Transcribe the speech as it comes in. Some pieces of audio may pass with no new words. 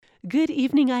Good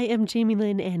evening, I am Jamie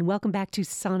Lynn, and welcome back to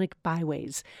Sonic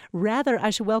Byways. Rather, I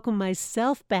should welcome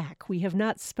myself back. We have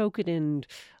not spoken in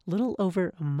a little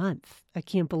over a month. I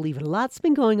can't believe it. A lot's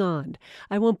been going on.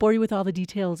 I won't bore you with all the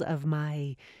details of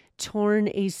my torn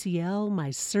ACL,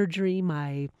 my surgery,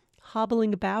 my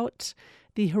hobbling about,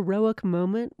 the heroic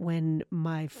moment when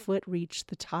my foot reached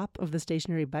the top of the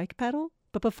stationary bike pedal.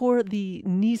 But before the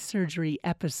knee surgery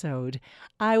episode,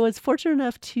 I was fortunate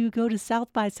enough to go to South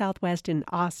by Southwest in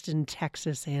Austin,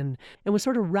 Texas, and was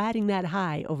sort of riding that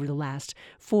high over the last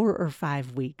 4 or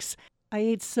 5 weeks. I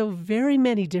ate so very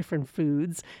many different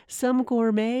foods, some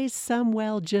gourmet, some,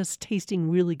 well, just tasting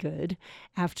really good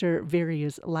after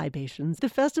various libations. The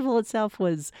festival itself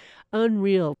was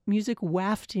unreal. Music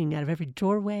wafting out of every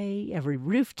doorway, every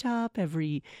rooftop,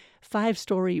 every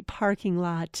 5-story parking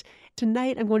lot.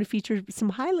 Tonight, I'm going to feature some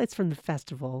highlights from the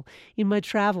festival in my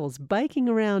travels, biking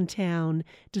around town,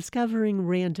 discovering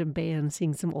random bands,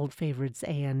 seeing some old favorites,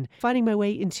 and finding my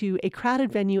way into a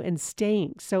crowded venue and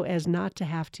staying so as not to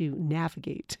have to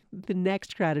navigate the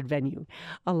next crowded venue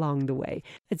along the way.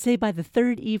 I'd say by the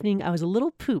third evening, I was a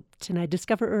little pooped, and I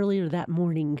discovered earlier that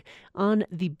morning on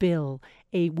the bill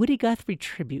a Woody Guthrie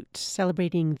Tribute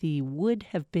celebrating the would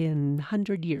have been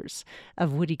 100 years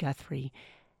of Woody Guthrie,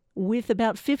 with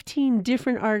about 15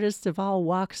 different artists of all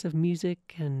walks of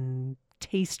music and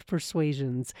taste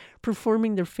persuasions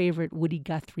performing their favorite Woody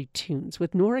Guthrie tunes,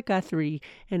 with Nora Guthrie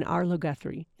and Arlo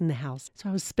Guthrie in the house. So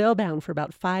I was spellbound for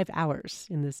about 5 hours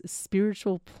in this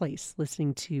spiritual place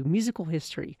listening to musical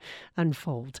history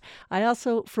unfold. I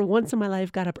also, for once in my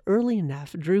life, got up early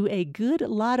enough, drew a good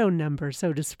lotto number,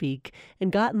 so to speak,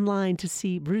 and got in line to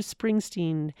see Bruce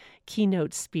Springsteen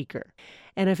keynote speaker.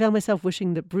 And I found myself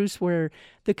wishing that Bruce were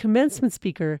the commencement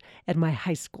speaker at my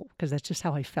high school, because that's just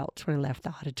how I felt when I left the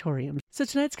auditorium. So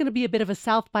tonight's going to be a bit of a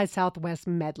South by Southwest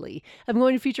medley. I'm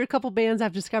going to feature a couple bands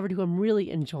I've discovered who I'm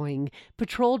really enjoying,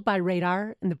 Patrolled by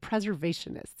Radar and the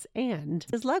Preservationists. And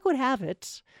as luck would have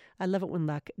it, I love it when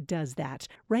luck does that.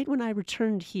 Right when I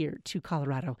returned here to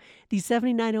Colorado, the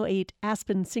 7908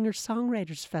 Aspen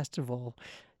Singer-Songwriters Festival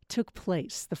took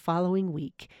place the following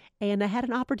week, and I had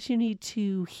an opportunity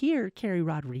to hear Carrie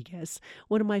Rodriguez,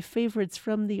 one of my favorites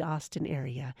from the Austin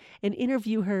area, and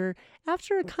interview her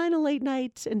after a kind of late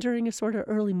night and during a sort of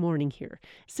early morning here.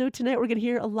 So tonight we're going to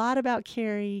hear a lot about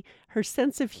Carrie, her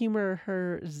sense of humor,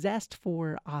 her zest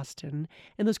for Austin,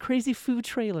 and those crazy food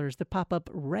trailers that pop up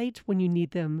right when you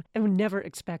need them and would never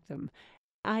expect them.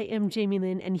 I am Jamie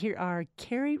Lynn, and here are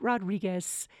Carrie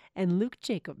Rodriguez and Luke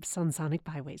Jacobs on Sonic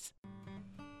Byways.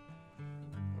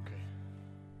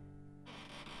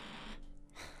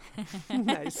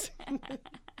 Nice.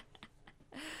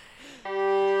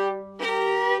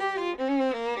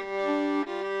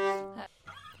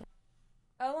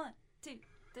 Oh, 1, 2,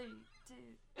 3, 2.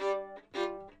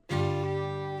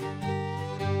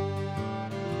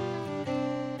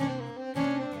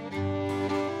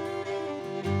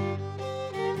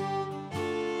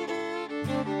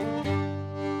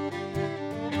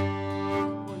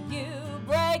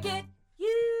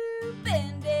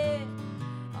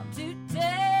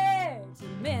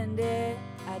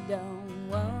 Don't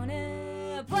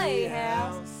wanna play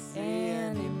house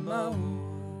anymore.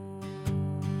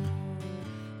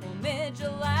 Well,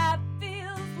 mid-July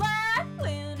feels like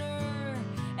winter,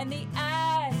 and the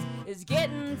ice is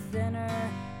getting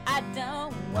thinner. I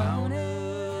don't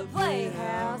wanna play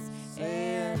house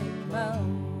anymore.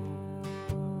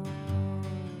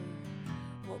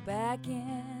 Well, back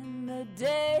in the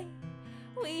day,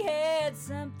 we had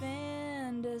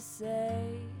something to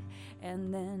say,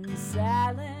 and then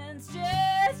silence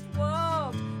just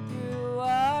walked through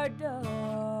our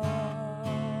door.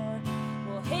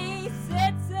 Well, he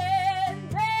sits in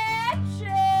that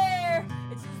chair.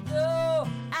 It's as though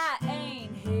I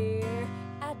ain't here.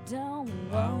 I don't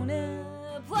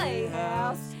wanna play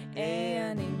house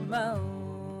anymore.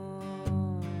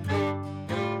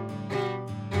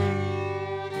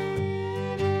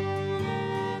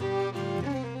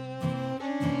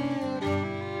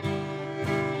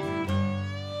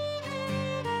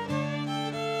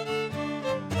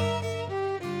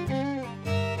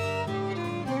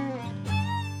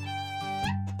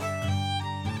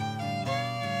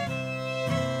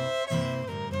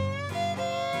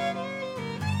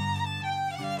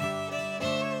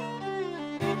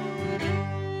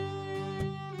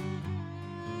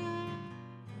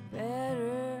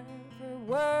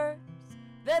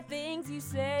 The things you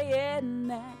say in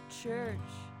that church,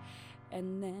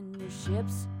 and then your ship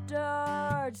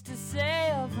starts to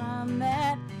sail from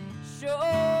that shore.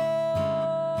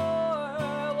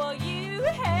 Well, you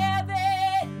have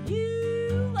it,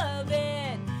 you love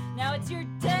it, now it's your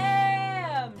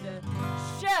damned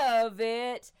of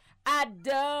it. I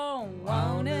don't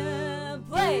wanna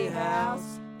play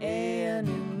house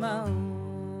anymore.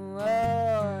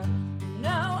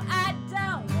 No, I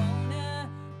don't wanna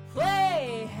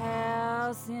play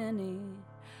house anymore.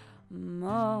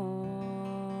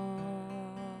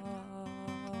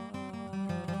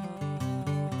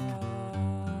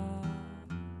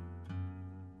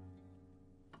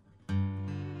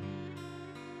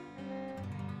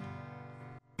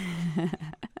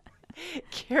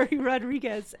 Carrie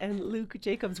Rodriguez and Luke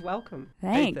Jacobs, welcome.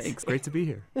 Thanks. Hey, thanks. Great to be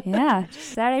here. Yeah,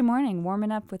 Saturday morning,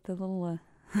 warming up with a little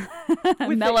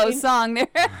mellow song there.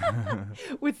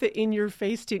 With the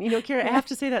in-your-face tune. You know, Carrie, I have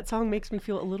to say that song makes me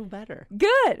feel a little better.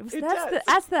 Good. It does.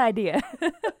 That's the idea.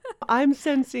 I'm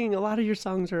sensing a lot of your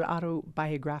songs are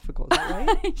autobiographical. Is that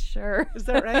right? Sure. Is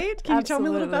that right? Can you tell me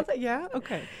a little about Absolutely. that? Yeah?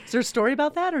 Okay. Is there a story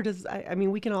about that? Or does, I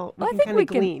mean, we can I kind think of we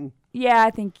can- glean. Yeah,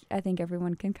 I think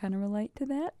everyone can kind of relate to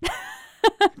that.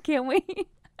 Can't we?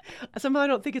 Somehow I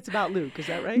don't think it's about Luke. Is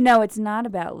that right? No, it's not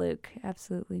about Luke.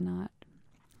 Absolutely not.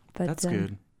 But That's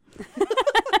good.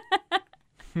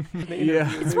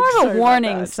 Yeah. It's more of a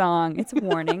warning song. It's a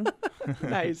warning.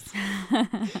 Nice.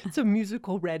 It's a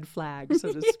musical red flag,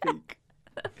 so to speak.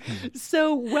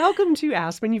 So welcome to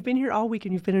Aspen. You've been here all week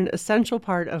and you've been an essential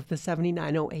part of the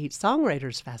 7908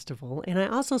 Songwriters Festival. And I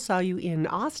also saw you in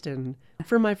Austin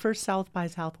for my first South by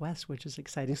Southwest, which is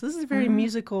exciting. So this is a very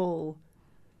musical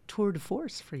tour de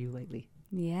force for you lately.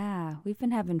 Yeah, we've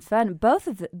been having fun. Both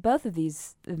of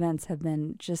these events have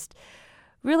been just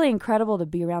really incredible to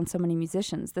be around so many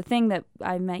musicians. The thing that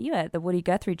I met you at, the Woody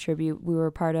Guthrie Tribute we were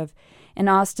a part of in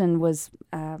Austin was,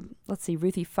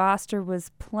 Ruthie Foster was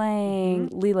playing,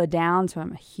 Leela Downs, who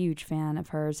I'm a huge fan of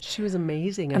hers. She was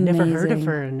amazing. I've never heard of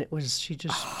her, and she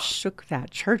just shook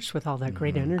that church with all that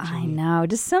great energy. I know.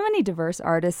 Just so many diverse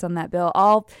artists on that bill,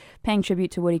 all paying tribute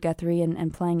to Woody Guthrie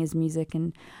and playing his music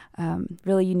in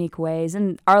really unique ways.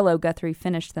 And Arlo Guthrie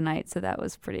finished the night, so that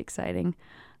was pretty exciting.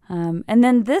 And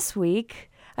then this week,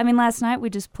 last night we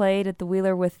just played at the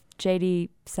Wheeler with J.D.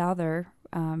 Souther,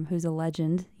 who's a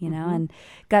legend, and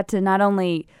got to not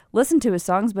only listen to his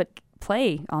songs, but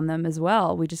play on them as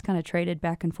well. We just kind of traded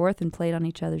back and forth and played on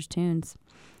each other's tunes.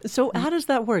 So how does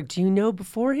that work? Do you know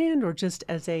beforehand or just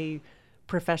as a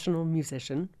professional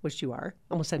musician, which you are?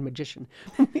 Almost said magician.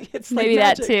 It's like Maybe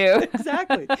that magic. too.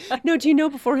 Exactly. No, do you know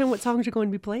beforehand what songs are going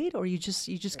to be played, or you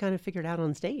just kind of figured out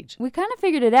on stage? We kind of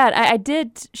figured it out. I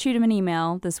did shoot him an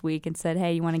email this week and said,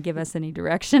 hey, you want to give us any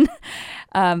direction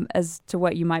as to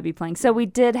what you might be playing? So we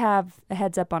did have a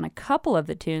heads up on a couple of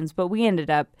the tunes, but we ended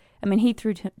up, he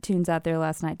threw tunes out there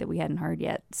last night that we hadn't heard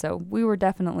yet. So we were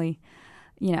definitely,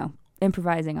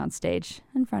 improvising on stage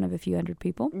in front of a few hundred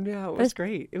people. Yeah, it was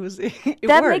great. It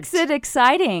that worked. makes it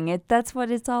exciting. That's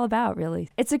what it's all about, really.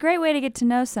 It's a great way to get to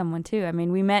know someone, too.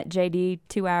 We met JD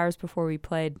 2 hours before we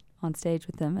played on stage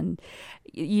with him, and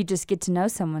you just get to know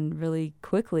someone really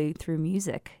quickly through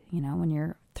music, when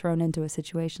you're thrown into a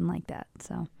situation like that.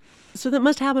 So that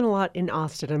must happen a lot in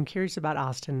Austin. I'm curious about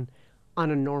Austin on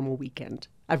a normal weekend.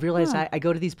 I've realized I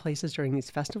go to these places during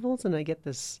these festivals, and I get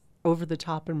this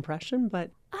over-the-top impression,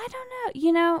 but I don't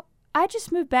know. I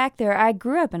just moved back there. I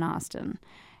grew up in Austin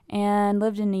and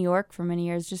lived in New York for many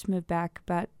years, just moved back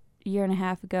about a year and a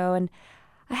half ago. And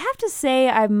I have to say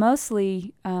I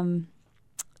mostly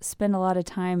spend a lot of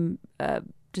time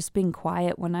just being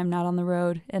quiet when I'm not on the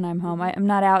road and I'm home. I'm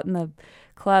not out in the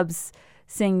clubs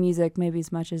singing music maybe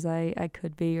as much as I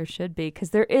could be or should be,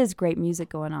 because there is great music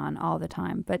going on all the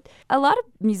time. But a lot of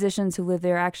musicians who live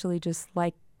there actually just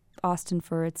like Austin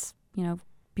for its,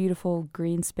 beautiful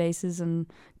green spaces and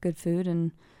good food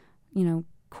and,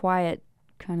 quiet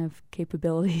kind of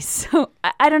capabilities. So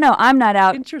I don't know. I'm not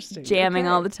out jamming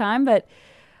all the time, but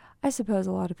I suppose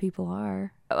a lot of people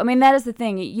are. That is the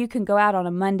thing. You can go out on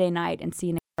a Monday night and see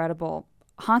an incredible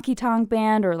honky-tonk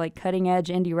band or like cutting-edge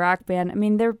indie rock band.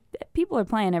 People are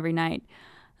playing every night.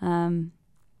 And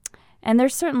there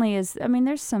certainly is,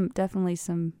 there's definitely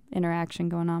some interaction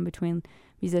going on between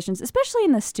musicians, especially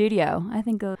in the studio. I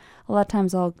think a lot of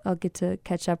times I'll get to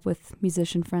catch up with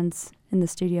musician friends in the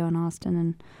studio in Austin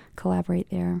and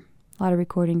collaborate there. A lot of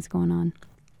recordings going on.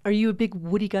 Are you a big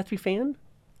Woody Guthrie fan?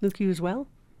 Luke, you as well?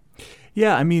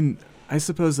 Yeah, I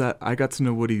suppose that I got to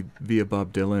know Woody via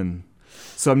Bob Dylan.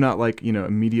 So I'm not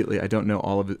immediately, I don't know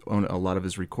a lot of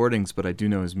his recordings, but I do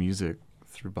know his music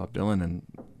through Bob Dylan. And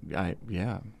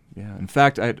yeah. In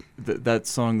fact, that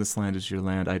song, This Land Is Your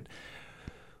Land,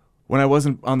 when I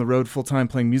wasn't on the road full-time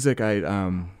playing music, I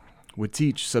would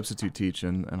substitute teach,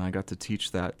 and I got to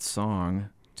teach that song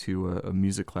to a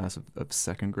music class of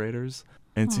second graders.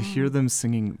 And to hear them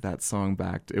singing that song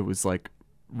back, it was like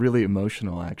really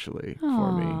emotional actually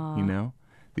for me,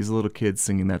 these little kids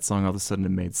singing that song, all of a sudden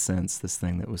it made sense. This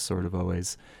thing that was sort of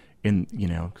always in,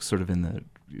 sort of in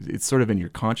it's sort of in your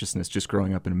consciousness. Just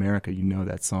growing up in America,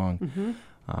 that song.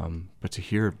 Mm-hmm. But to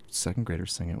hear second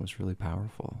graders sing it was really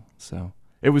powerful. So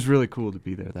it was really cool to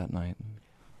be there that night.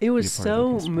 It was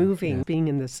so moving being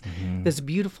in this this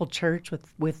beautiful church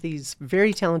with these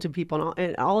very talented people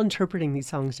and all interpreting these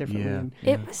songs differently.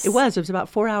 Yeah. And it was about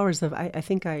 4 hours of I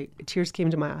think tears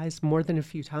came to my eyes more than a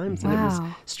few times. Wow. And it was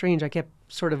strange. I kept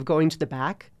sort of going to the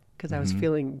back because I was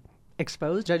feeling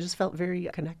exposed. I just felt very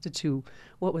connected to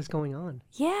what was going on.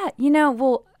 Yeah,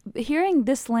 well, hearing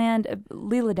This Land,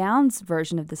 Leela Downs'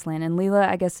 version of This Land, and Leela,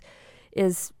 I guess,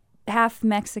 is half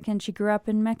Mexican. She grew up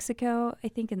in Mexico, I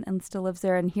think, and still lives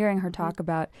there. And hearing her talk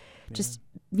about just,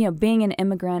 being an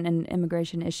immigrant and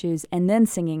immigration issues and then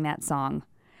singing that song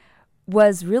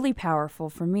was really powerful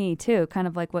for me, too. Kind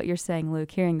of like what you're saying,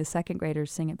 Luke, hearing the second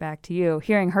graders sing it back to you,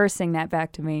 hearing her sing that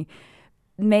back to me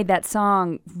made that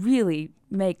song really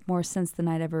make more sense than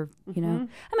I'd ever, I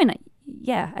mean,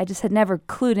 I just had never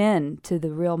clued in to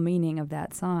the real meaning of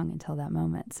that song until that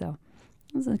moment. So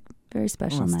it was a very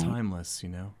special night. It's timeless,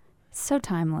 So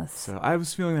timeless. So I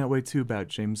was feeling that way too about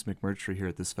James McMurtry here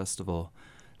at this festival.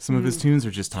 Some of his tunes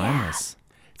are just timeless.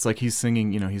 It's like he's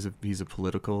singing, he's a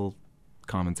political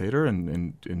commentator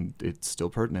and it's still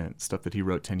pertinent. Stuff that he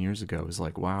wrote 10 years ago is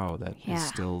like, wow, that is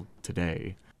still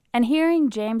today. And hearing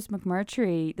James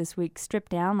McMurtry this week stripped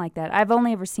down like that, I've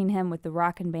only ever seen him with the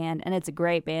Rockin' Band, and it's a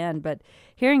great band, but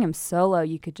hearing him solo,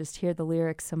 you could just hear the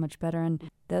lyrics so much better, and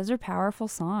those are powerful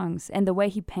songs. And the way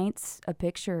he paints a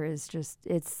picture is just,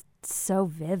 it's so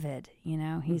vivid,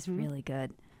 he's really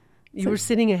good. You were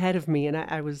sitting ahead of me, and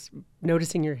I was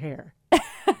noticing your hair.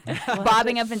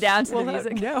 Bobbing up and down to the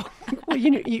music. No. Well,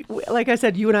 you, like I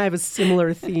said, you and I have a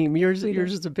similar theme. Yours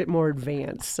is a bit more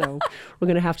advanced, so we're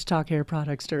going to have to talk hair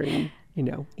products during,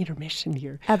 intermission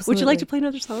here. Absolutely. Would you like to play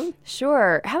another song?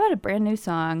 Sure. How about a brand new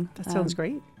song? That sounds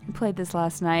great. I played this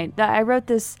last night. I wrote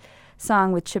this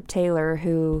song with Chip Taylor,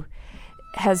 who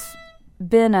has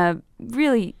been a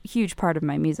really huge part of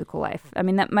my musical life. I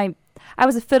mean, I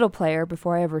was a fiddle player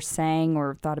before I ever sang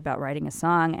or thought about writing a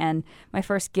song, and my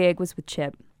first gig was with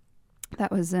Chip. That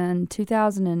was in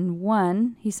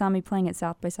 2001. He saw me playing at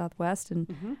South by Southwest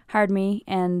and hired me,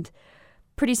 and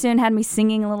pretty soon had me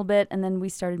singing a little bit, and then we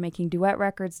started making duet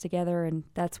records together, and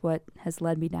that's what has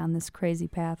led me down this crazy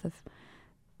path of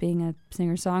being a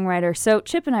singer-songwriter. So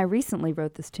Chip and I recently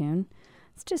wrote this tune.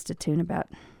 It's just a tune about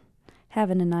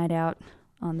having a night out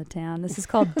on the town. This is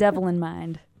called Devil in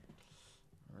Mind.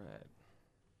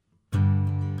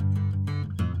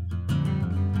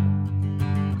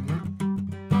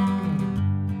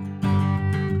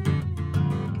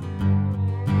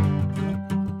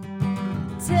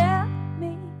 Tell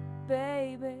me,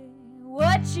 baby,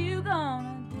 what you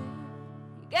gonna do?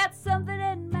 You got something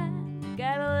in mind? You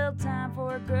got a little time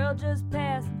for a girl just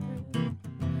passing through?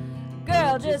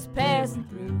 Girl just passing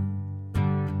through.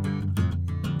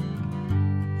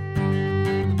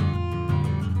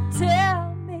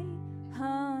 Tell me,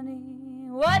 honey,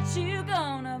 what you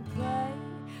gonna play?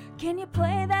 Can you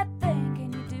play that thing?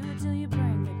 Can you do it till you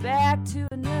bring me back to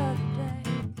another day?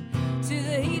 To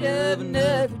the heat of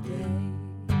another day.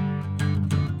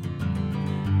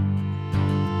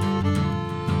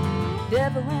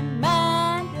 Devil in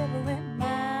mind,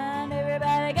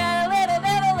 everybody got a little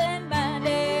devil in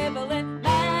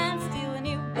mind, stealing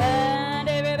you blind,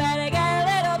 everybody got a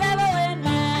little devil in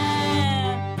mind.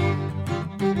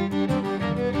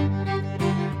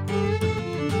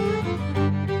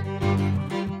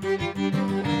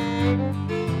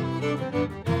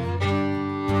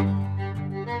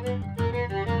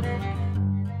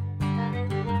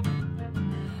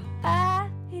 I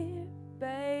hear,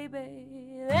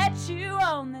 baby, that you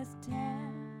own this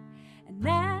town, and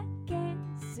I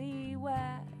can't see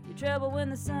why you're trouble when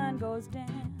the sun goes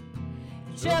down.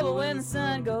 You're trouble when the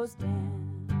sun goes down.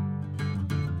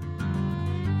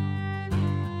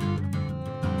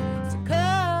 So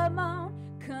come on,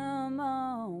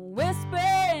 whisper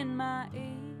in my ear.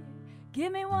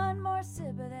 Give me one more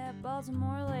sip of that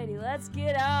Baltimore Lady. Let's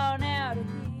get on out of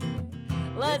here.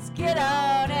 Let's get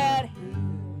on out of here.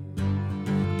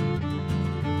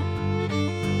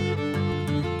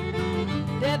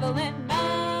 Devil in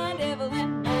mind,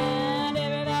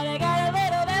 everybody got a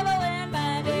little devil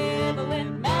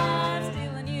in mind,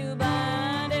 stealing you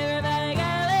blind, everybody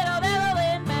got a little devil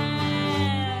in mind.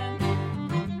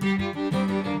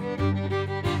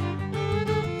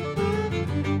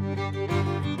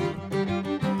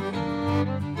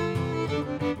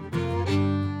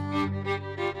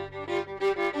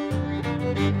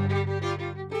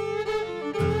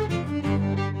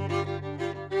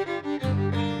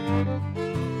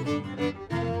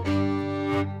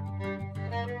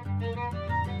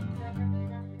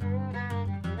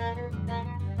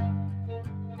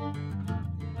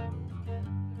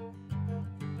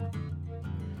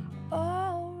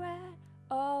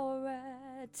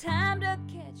 time to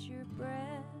catch your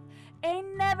breath.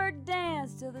 Ain't never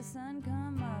danced till the sun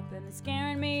come up, and it's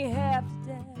scaring me half to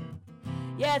death.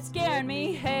 Yeah, it's scaring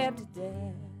me half to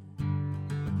death.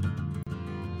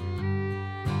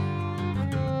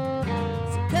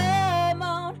 So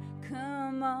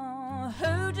come on,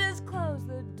 who just closed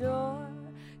the door?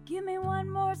 Give me one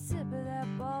more sip of that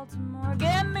Baltimore.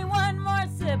 Give me one more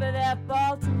sip of that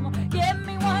Baltimore. Give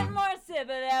me one more sip of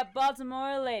that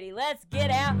Baltimore lady. Let's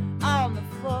get out on the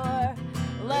floor.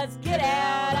 Let's get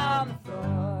out on the floor.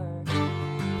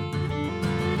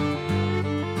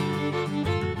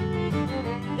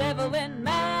 Devil in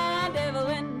mind, devil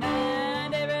in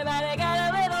mind. Everybody got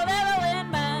a little devil in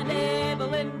mind.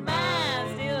 Devil in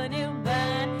mind, still a new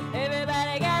bind.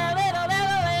 Everybody got a little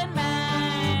devil in mind.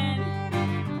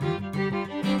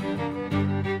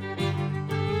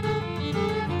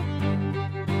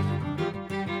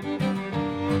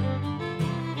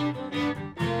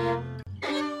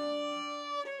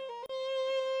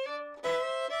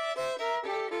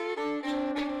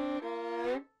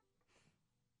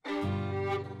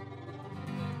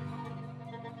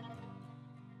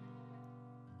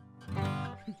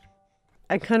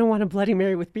 I kind of want a Bloody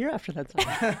Mary with beer after that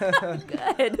song.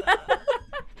 Good.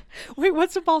 Wait,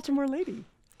 what's a Baltimore Lady?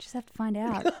 Just have to find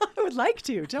out. I would like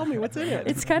to. Tell me, what's in it?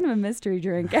 It's kind of a mystery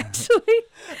drink, actually.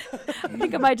 I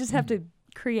think I might just have to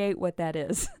create what that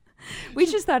is. We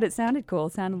just thought it sounded cool.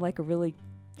 It sounded like a really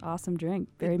awesome drink.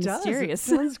 Very mysterious.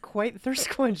 It sounds quite thirst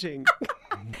quenching.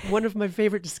 One of my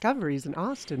favorite discoveries in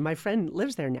Austin. My friend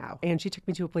lives there now, and she took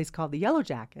me to a place called the Yellow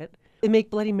Jacket. They make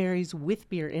Bloody Marys with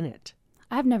beer in it.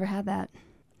 I've never had that.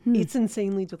 It's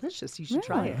insanely delicious. You should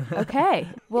try it. Okay.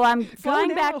 Well, I'm flying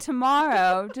now. back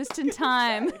tomorrow, just in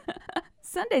time.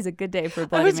 Sunday's a good day for I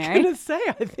Bloody was Mary. going to say,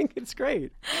 I think it's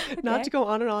great. Not to go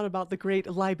on and on about the great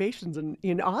libations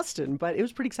in Austin, but it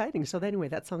was pretty exciting. So anyway,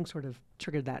 that song sort of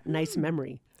triggered that nice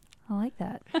memory. I like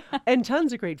that. And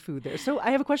tons of great food there. So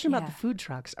I have a question about the food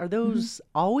trucks. Are those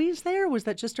always there? Or was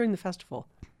that just during the festival?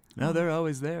 No, they're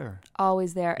always there.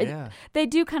 Always there. Yeah. They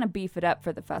do kind of beef it up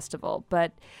for the festival,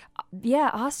 but yeah,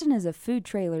 Austin is a food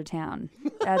trailer town.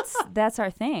 That's our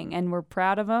thing, and we're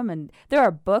proud of them. And there are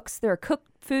books. There are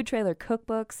food trailer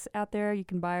cookbooks out there you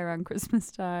can buy around Christmas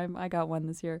time. I got one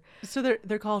this year. So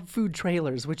they're called food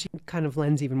trailers, which kind of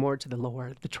lends even more to the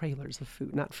lore, the trailers of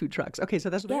food, not food trucks. Okay, so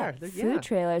that's what they are. Food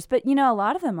trailers. But, a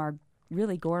lot of them are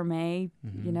really gourmet.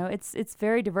 Mm-hmm. It's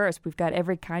very diverse. We've got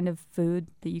every kind of food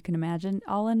that you can imagine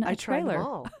all in a trailer. I tried them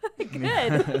all.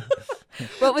 Good.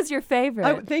 What was your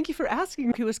favorite? Thank you for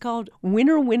asking. It was called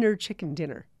Winner Chicken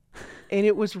Dinner. And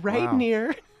it was right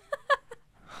near...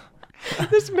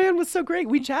 This man was so great.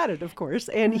 We chatted, of course.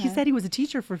 And he said he was a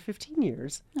teacher for 15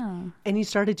 years. Oh. And he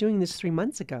started doing this 3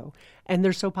 months ago. And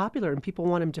they're so popular and people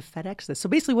want him to FedEx this. So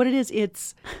basically what it is,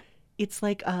 it's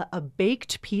like a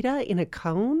baked pita in a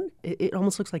cone. It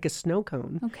almost looks like a snow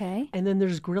cone. Okay. And then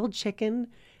there's grilled chicken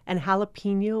and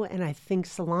jalapeno and I think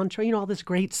cilantro, all this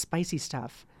great spicy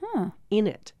stuff in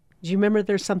it. Do you remember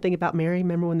there's something about Mary?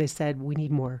 Remember when they said we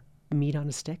need more meat on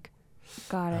a stick?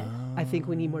 Got it. I think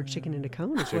we need more chicken in a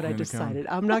cone is what I decided.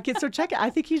 I'm not getting so check it. I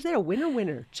think he's there.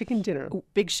 Winner, chicken dinner.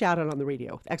 Big shout out on the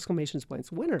radio. Exclamation points.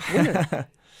 Winner.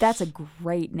 That's a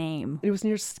great name. It was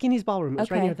near Skinny's Ballroom. It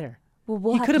was right near there. Well,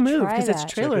 we'll he have could have to moved try because it's a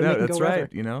that. trailer. Check it And out. they can That's go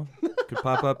right. wherever. Could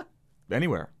pop up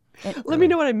anywhere. Let me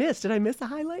know what I missed. Did I miss a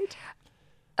highlight?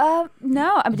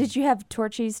 No. Did you have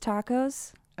Torchy's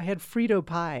tacos? I had Frito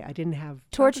pie. I didn't have...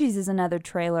 Torchy's is another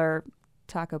trailer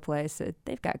taco place.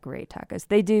 They've got great tacos.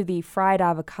 They do the fried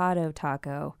avocado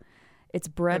taco. It's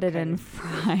breaded and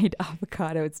fried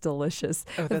avocado. It's delicious.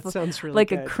 Oh, that sounds really like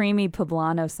good. a creamy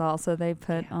poblano salsa they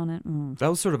put on it. That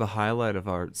was sort of a highlight of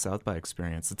our South by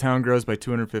experience. The town grows by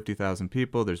 250,000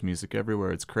 people. There's music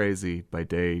everywhere. It's crazy. By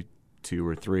day 2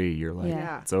 or 3, you're like,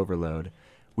 it's overload.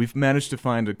 We've managed to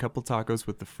find a couple tacos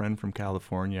with a friend from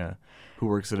California who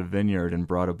works at a vineyard and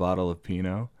brought a bottle of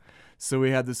Pinot. So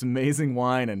we had this amazing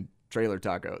wine and trailer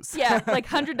tacos. Yeah, like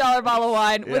 $100 bottle of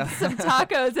wine with some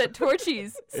tacos at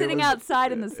Torchy's sitting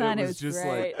outside in the sun. It was just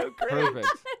great. like perfect.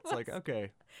 It's like,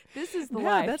 okay. This is the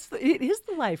life. It is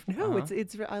the life. No,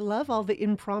 it's. I love all the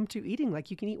impromptu eating. Like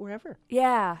you can eat wherever.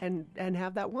 Yeah. And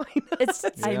have that wine.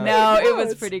 I know. It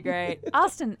was pretty great.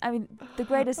 Austin, the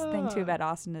greatest thing too about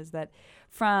Austin is that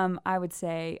from, I would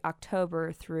say,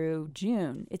 October through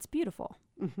June, it's beautiful.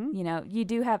 Mm-hmm. You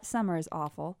do have, summer is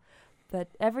awful, but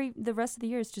the rest of the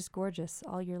year is just gorgeous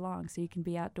all year long. So you can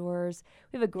be outdoors.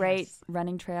 We have a great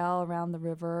running trail around the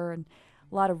river and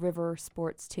a lot of river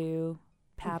sports too.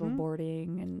 Paddle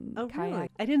boarding and kayak. Really?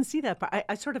 I didn't see that, but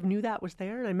I sort of knew that was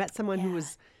there. And I met someone who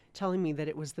was telling me that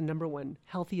it was the #1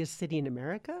 healthiest city in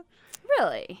America.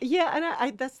 Really? Yeah,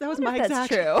 and that was my That's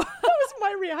exact. true. That was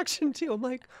my reaction too. I'm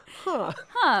like, huh.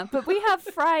 But we have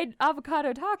fried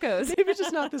avocado tacos. Maybe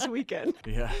just not this weekend.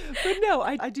 Yeah. But no,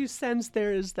 I do sense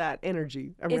there is that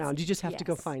energy around. You just have to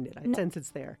go yes. find it. I sense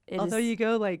it's there. Although is- you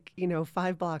go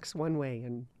 5 blocks one way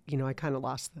and, I kind of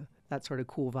lost that sort of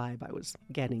cool vibe I was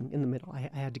getting in the middle. I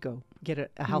had to go get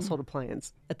a household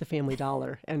appliance at the Family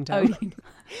Dollar. And a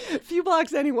few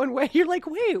blocks any one way, you're like,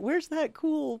 wait, where's that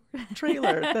cool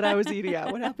trailer that I was eating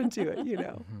at? What happened to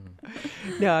it,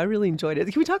 No, I really enjoyed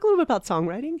it. Can we talk a little bit about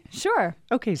songwriting? Sure.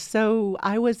 Okay, so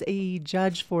I was a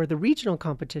judge for the regional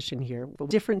competition here.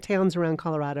 Different towns around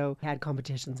Colorado had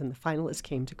competitions, and the finalists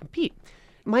came to compete.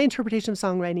 My interpretation of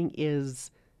songwriting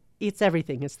is it's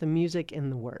everything. It's the music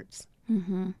and the words.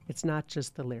 Mm-hmm. It's not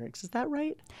just the lyrics. Is that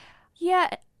right? Yeah,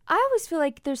 I always feel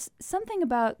like there's something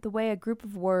about the way a group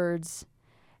of words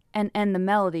and the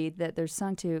melody that they're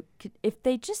sung to, if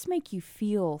they just make you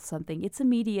feel something, it's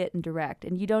immediate and direct,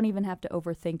 and you don't even have to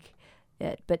overthink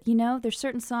it. But, there's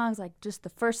certain songs, like just the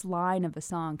first line of a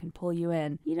song can pull you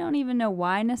in. You don't even know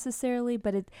why necessarily,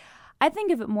 but I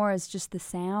think of it more as just the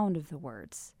sound of the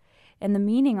words. And the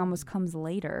meaning almost comes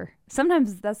later.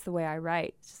 Sometimes that's the way I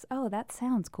write. It's just, oh, that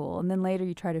sounds cool. And then later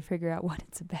you try to figure out what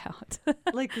it's about.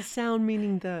 Like the sound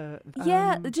meaning the...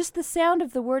 Yeah, just the sound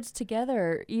of the words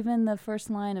together. Even the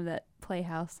first line of that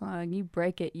Playhouse song, you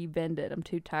break it, you bend it, I'm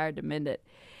too tired to mend it.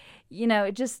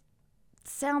 It just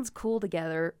sounds cool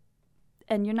together.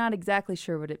 And you're not exactly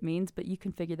sure what it means, but you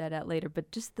can figure that out later. But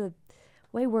just the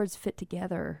way words fit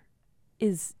together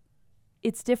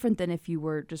it's different than if you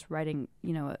were just writing,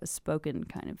 a spoken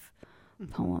kind of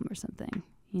poem or something,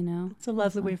 It's a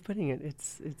lovely way of putting it.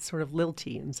 It's sort of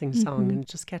lilty and sing-song, and it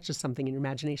just catches something in your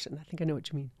imagination. I think I know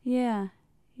what you mean. Yeah.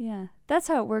 That's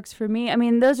how it works for me. I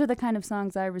mean, those are the kind of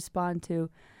songs I respond to.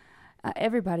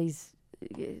 Everybody's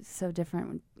so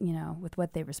different, with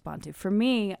what they respond to. For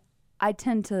me, I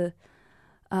tend to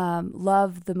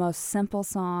love the most simple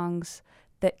songs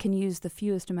that can use the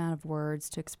fewest amount of words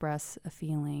to express a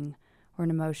feeling or an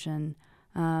emotion.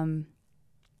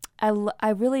 I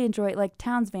really enjoy, like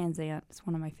Townes Van Zandt is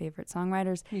one of my favorite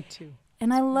songwriters. Me too.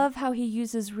 And I love how he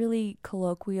uses really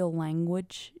colloquial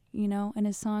language, in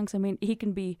his songs. I mean, he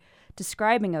can be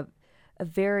describing a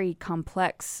very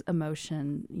complex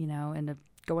emotion, and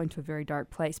going to a very dark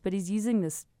place, but he's using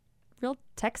this real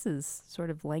Texas sort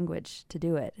of language to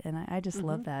do it. And I just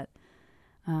love that.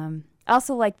 I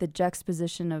also like the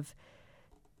juxtaposition of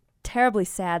terribly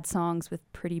sad songs with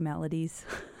pretty melodies.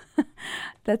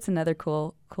 That's another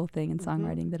cool thing in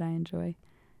songwriting that I enjoy.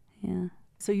 Yeah.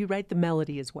 So you write the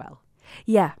melody as well?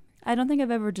 Yeah. I don't think I've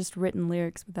ever just written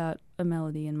lyrics without a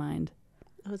melody in mind.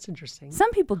 Oh, that's interesting. Some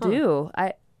people do.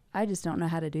 I just don't know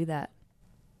how to do that.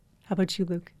 How about you,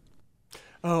 Luke?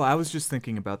 Oh, I was just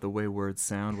thinking about the way words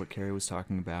sound, what Carrie was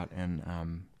talking about, and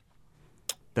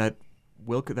that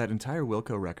entire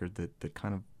Wilco record that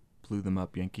kind of blew them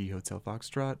up, Yankee Hotel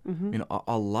Foxtrot.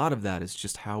 A lot of that is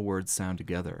just how words sound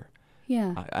together.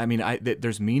 Yeah.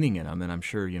 There's meaning in them, and I'm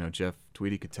sure Jeff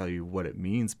Tweedy could tell you what it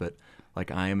means. But like,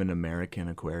 I am an American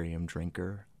aquarium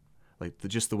drinker. Like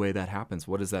just the way that happens.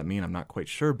 What does that mean? I'm not quite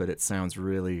sure, but it sounds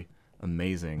really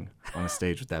amazing on a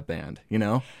stage with that band.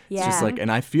 Yeah. It's just like,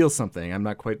 and I feel something. I'm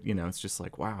not quite. It's just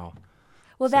like, wow.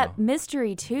 Well, that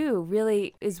mystery too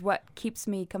really is what keeps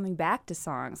me coming back to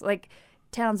songs. Like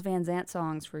Townes Van Zandt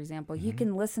songs, for example, you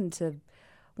can listen to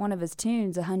one of his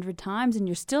tunes 100 times and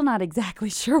you're still not exactly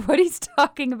sure what he's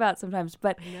talking about sometimes.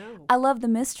 But I love the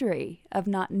mystery of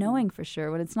not knowing for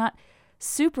sure when it's not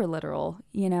super literal,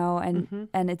 and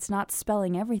it's not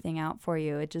spelling everything out for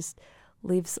you. It just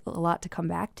leaves a lot to come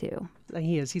back to.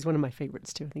 He is. He's one of my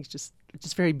favorites too. I think it's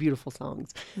just very beautiful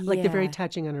songs. Like they're very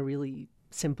touching on a really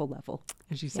simple level,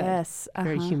 as you said. Yes.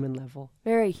 Very human level.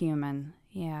 Very human.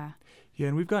 Yeah. Yeah,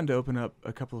 and we've gotten to open up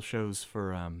a couple of shows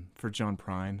for John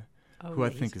Prine, who I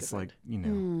think is like,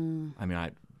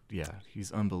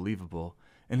 he's unbelievable.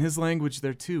 And his language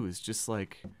there too is just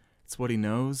like, it's what he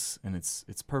knows, and it's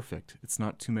perfect. It's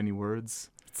not too many words.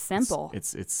 It's simple.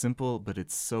 It's simple, but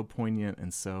it's so poignant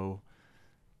and so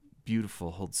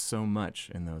beautiful. Holds so much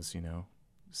in those,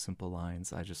 simple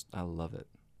lines. I love it.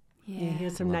 Yeah, he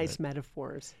has some nice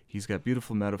metaphors. He's got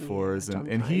beautiful metaphors, Yeah,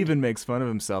 and he even makes fun of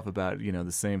himself about,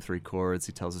 the same 3 chords.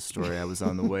 He tells a story. I was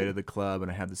on the way to the club, and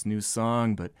I had this new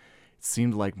song, but it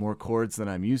seemed like more chords than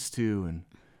I'm used to, and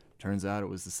turns out it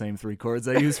was the same 3 chords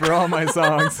I use for all my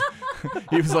songs.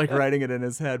 He was like writing it in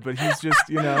his head, but he's just,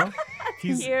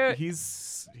 he's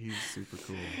super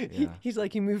cool. Yeah. He's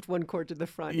like, he moved 1 chord to the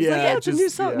front. Yeah, He's like, it's a new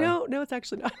song. Yeah. No, it's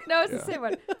actually not. No, it's the same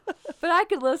one. But I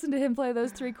could listen to him play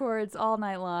those 3 chords all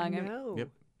night long. I know. Yep.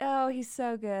 Oh, he's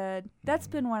so good. That's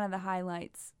been one of the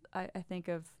highlights, I think,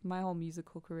 of my whole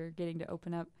musical career, getting to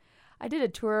open up. I did a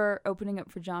tour opening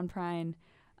up for John Prine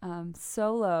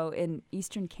solo in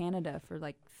Eastern Canada for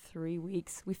like 3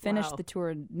 weeks. We finished the tour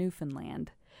in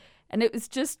Newfoundland. And it was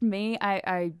just me.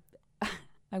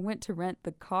 I went to rent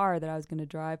the car that I was going to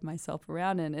drive myself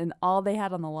around in, and all they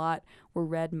had on the lot were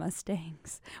red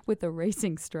Mustangs with a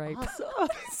racing stripe. Awesome.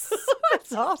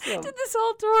 That's awesome. Did this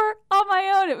whole tour on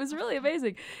my own. It was really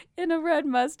amazing. In a red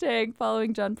Mustang,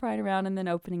 following John Prine around and then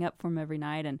opening up for him every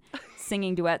night and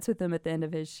singing duets with him at the end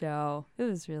of his show. It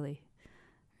was really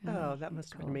Oh, that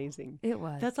must have been amazing. It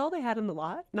was. That's all they had in the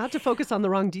lot? Not to focus on the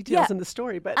wrong details in the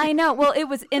story, but I know. Well, it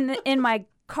was in my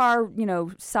car,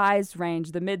 size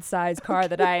range, the mid-size car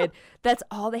that I had. That's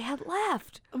all they had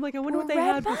left. I'm like, I wonder what they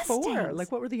red had before. Mustangs.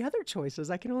 Like, what were the other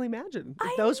choices? I can only imagine.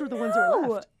 Those were the ones that were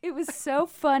left. It was so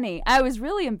funny. I was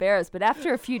really embarrassed, but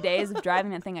after a few days of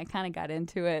driving that thing, I kind of got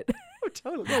into it. Oh,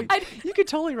 totally. No, you could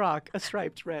totally rock a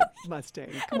striped red Mustang.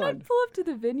 Come on. I'd pull up to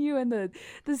the venue, and the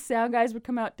sound guys would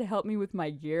come out to help me with my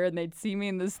gear, and they'd see me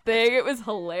in this thing. It was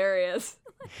hilarious.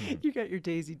 You got your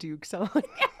Daisy Dukes on.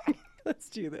 Let's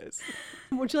do this.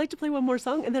 Would you like to play one more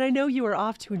song? And then I know you are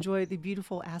off to enjoy the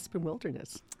beautiful Aspen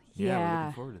wilderness. Yeah, we're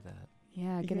looking forward to that.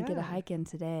 Yeah, gonna get a hike in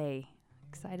today.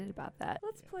 Excited about that.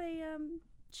 Let's play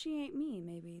She Ain't Me,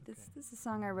 maybe. This is a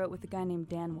song I wrote with a guy named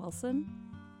Dan Wilson.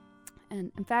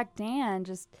 And in fact, Dan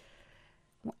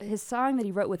his song that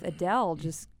he wrote with Adele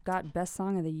just got Best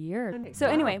Song of the Year. So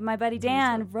anyway, my buddy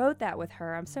Dan wrote that with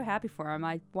her. I'm so happy for him.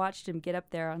 I watched him get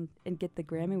up there and get the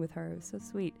Grammy with her. It was so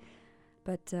sweet.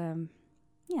 But a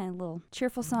little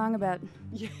cheerful song about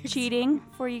cheating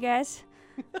for you guys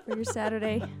for your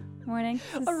Saturday morning.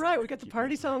 All right, we got the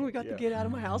party song, we got the get out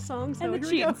of my house song. So and the here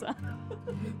cheating we go. song.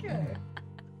 Okay.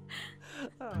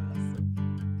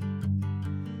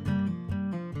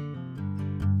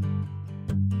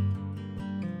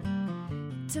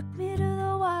 Took me to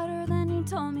the water, then you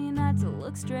told me not to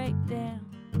look straight down.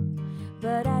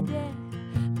 But I did.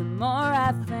 The more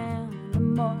I found, the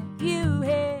more you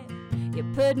hid. You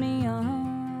put me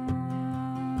on.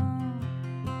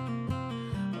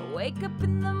 I wake up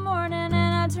in the morning and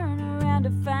I turn around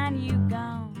to find you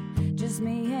gone. Just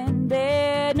me in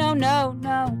bed. No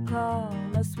call,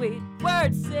 no sweet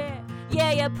words said.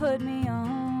 Yeah, you put me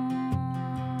on.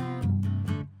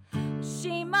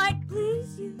 She might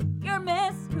please you, your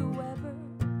miss whoever.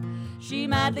 She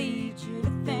might lead you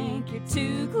to think you're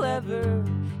too clever.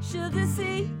 She'll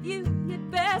deceive you,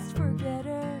 you'd best forget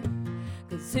her.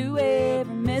 'Cause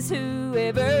whoever miss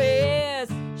whoever is,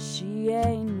 she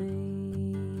ain't me.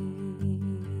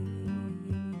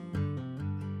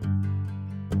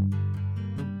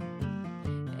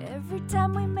 Every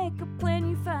time we make a plan,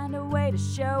 you find a way to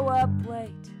show up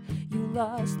late. You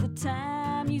lost the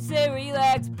time, you say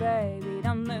relax baby,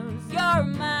 don't lose your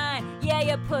mind. Yeah,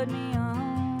 you put me on.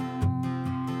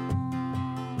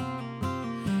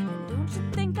 And don't you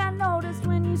think I noticed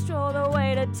when you strolled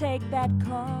away to take that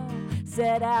call?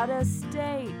 Set out of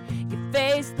state, you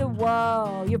faced the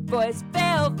wall, your voice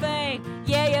fell faint.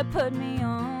 Yeah, you put me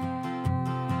on.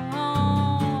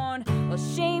 Well,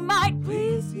 she might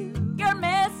please you, your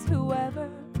miss whoever.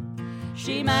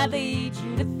 She might lead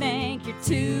you to think you're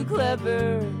too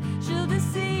clever. She'll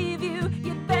deceive you,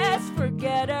 you'd best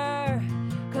forget her.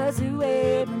 'Cause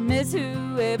whoever miss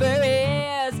whoever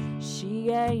is, she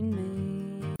ain't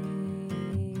me.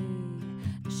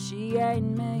 She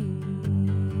ain't me.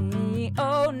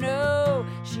 Oh no,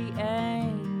 she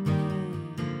ain't me.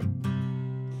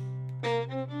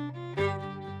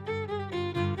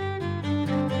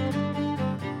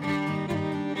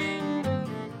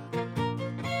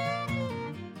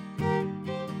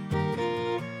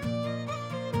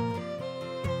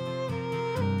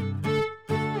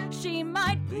 She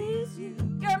might please you,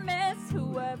 your miss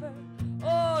whoever.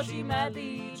 Oh, she might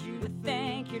lead you to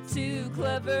think you're too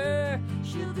clever.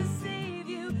 She'll deceive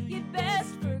you, you'd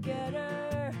best forget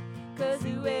her. 'Cause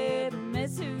whoever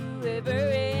miss whoever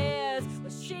is, well,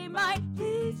 she might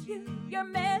please you, your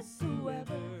miss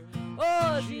whoever.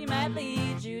 Oh, she might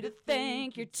lead you to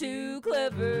think you're too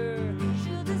clever.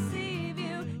 She'll deceive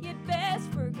you, you'd best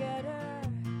forget her.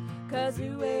 'Cause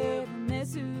whoever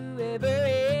miss whoever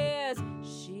is,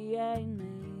 she ain't me.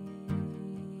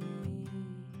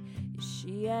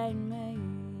 She ain't me.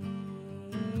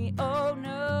 Oh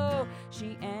no,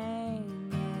 she ain't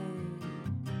me.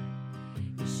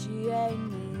 She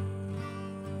ain't me.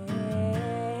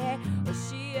 Oh,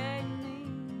 she ain't me.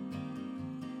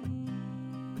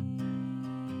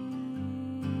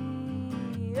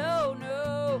 Oh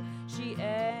no, she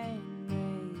ain't me.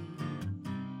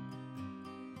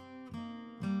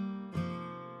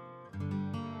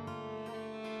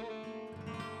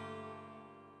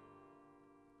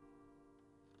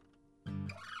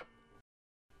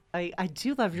 I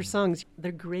do love your songs.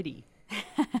 They're gritty.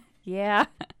 Yeah,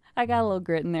 I got a little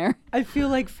grit in there. I feel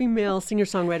like female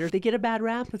singer-songwriters, they get a bad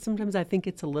rap, but sometimes I think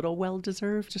it's a little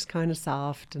well-deserved, just kind of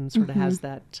soft and sort of has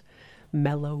that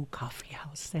mellow coffee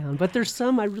house sound. But there's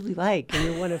some I really like, and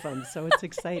you're one of them, so it's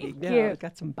exciting. Thank Yeah, you. it's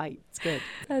got some bite. It's good.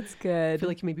 That's I good. feel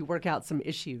like you maybe work out some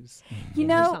issues You in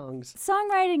your know, songs.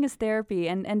 songwriting is therapy,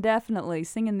 and definitely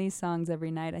singing these songs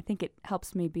every night, I think it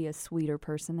helps me be a sweeter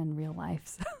person in real life.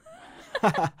 So.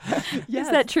 Yes.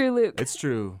 Is that true, Luke? It's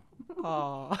true.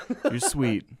 Aw. You're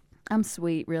sweet. I'm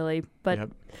sweet, really, but Yep.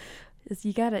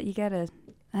 you gotta.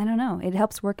 I don't know. It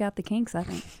helps work out the kinks, I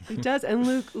think. It does, and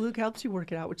Luke helps you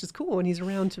work it out, which is cool, and he's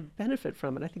around to benefit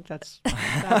from it. I think that's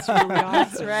really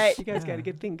awesome. right. You guys got a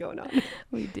good thing going on.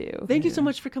 We do. Thank you so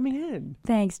much for coming in.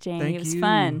 Thanks, Jane. Thank it was you.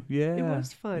 fun. Yeah. It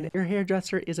was fun. Your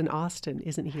hairdresser is in Austin,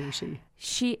 isn't he or she?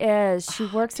 She is. She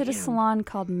works at a damn. salon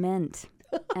called Mint.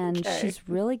 And Okay. she's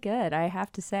really good, I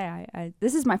have to say. I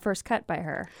this is my first cut by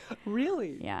her.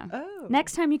 Really? Yeah. Oh.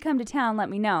 Next time you come to town, let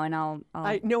me know, and I'll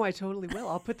I totally will.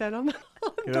 I'll put that on the,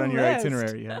 Get the on your list.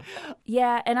 itinerary, yeah.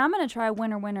 yeah, and I'm gonna try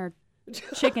winter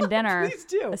chicken dinner Please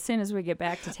do. as soon as we get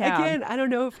back to town. Again, I don't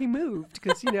know if he moved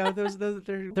because those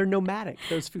they're nomadic,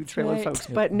 those food trailer right. folks.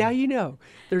 But now you know.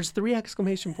 There's 3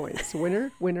 exclamation points: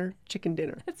 winter, chicken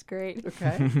dinner. That's great.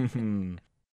 Okay.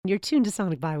 You're tuned to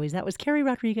Sonic Byways. That was Carrie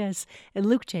Rodriguez and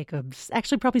Luke Jacobs.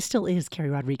 Actually, probably still is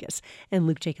Carrie Rodriguez and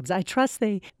Luke Jacobs. I trust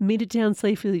they made it down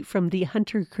safely from the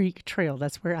Hunter Creek Trail.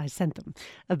 That's where I sent them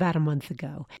about a month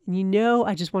ago. And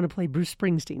I just want to play Bruce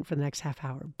Springsteen for the next half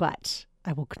hour, but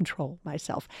I will control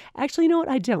myself. Actually, you know what?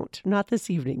 I don't. Not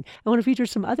this evening. I want to feature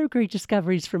some other great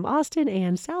discoveries from Austin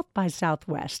and South by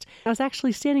Southwest. I was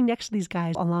actually standing next to these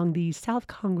guys along the South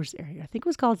Congress area. I think it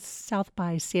was called South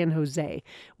by San Jose,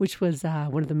 which was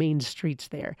one of the main streets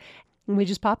there. And we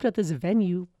just popped up this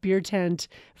venue, beer tent,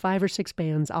 5 or 6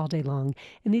 bands all day long.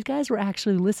 And these guys were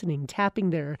actually listening,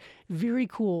 tapping their very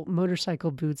cool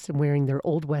motorcycle boots and wearing their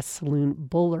Old West Saloon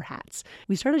bowler hats.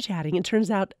 We started chatting. It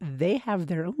turns out they have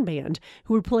their own band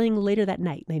who were playing later that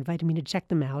night. They invited me to check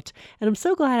them out. And I'm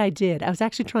so glad I did. I was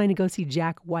actually trying to go see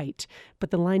Jack White,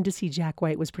 but the line to see Jack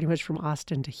White was pretty much from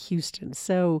Austin to Houston.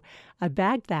 So I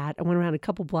bagged that. I went around a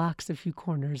couple blocks, a few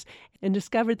corners, and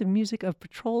discovered the music of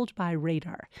Patrolled by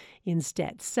Radar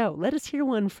instead. So let us hear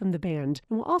one from the band,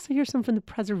 and we'll also hear some from the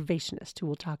Preservationists, who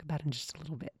we'll talk about in just a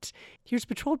little bit. Here's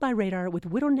Patrolled by Radar with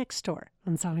Widow Next Door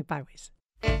on Sonic Byways.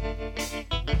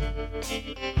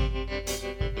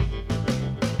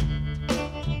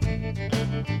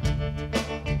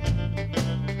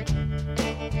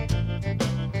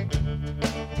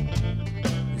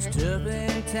 This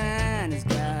turpentine has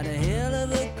got a hell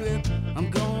of a grip. I'm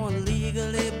going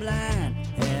legally blind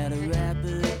at a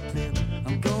rapid clip.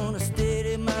 I'm gonna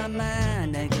steady my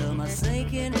mind, anchor my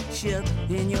sinking ship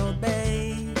in your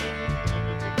bay.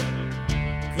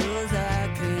 'Cause I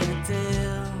can't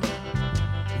tell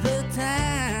the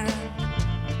time.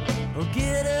 Oh,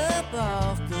 get up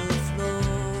off the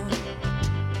floor.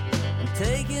 I'm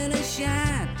taking a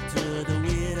shine to the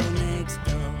widow next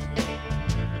door.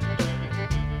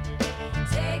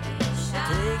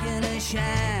 Taking a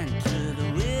shine to the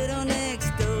widow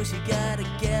next door. She got a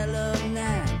gal of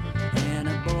 9 and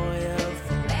a boy of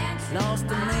 4. Lost a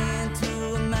man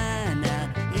to a mine out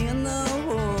in the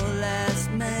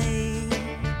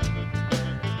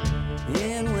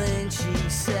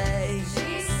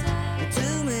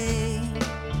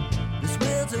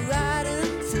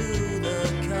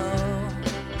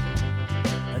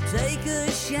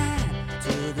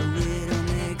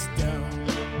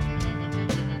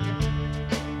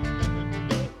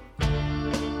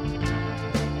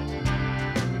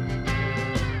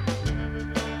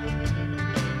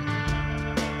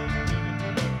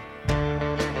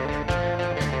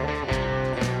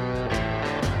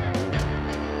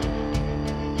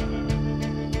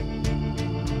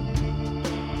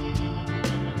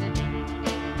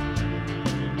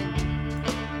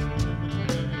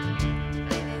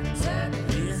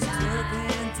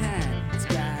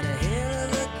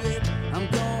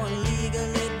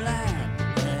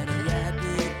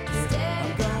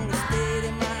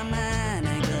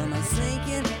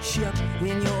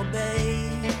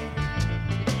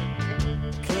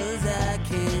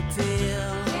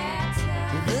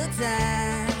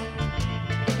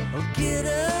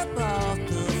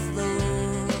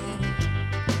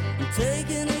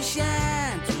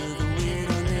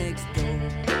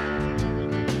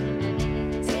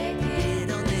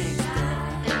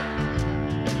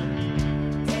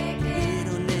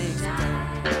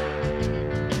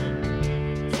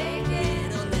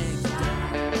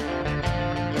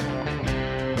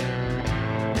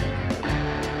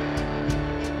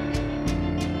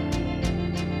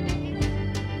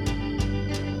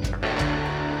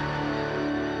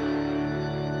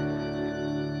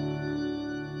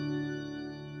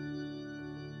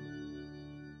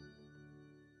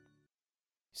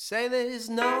Say there's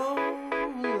no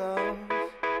love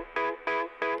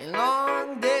in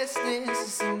long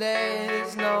distance, and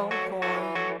there's no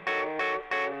point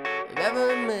of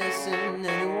ever missing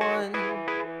anyone.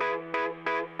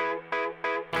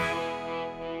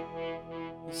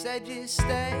 You said you'd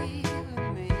stay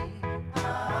with me.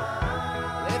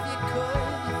 Well, if you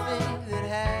could, you think that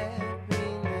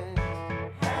happiness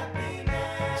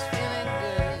is feeling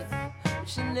good, but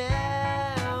you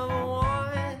never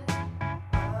want to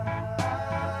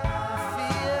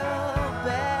feel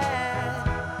bad.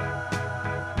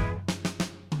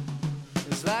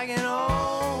 It's like an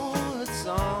old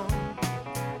song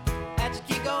that you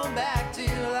keep going back to,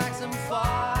 like some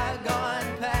far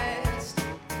gone past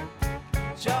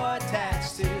that you're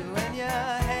attached to, and you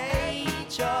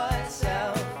hate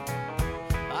yourself.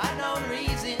 I know the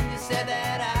reason you said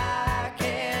that I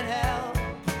can't help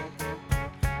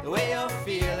the way you're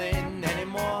feeling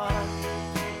anymore.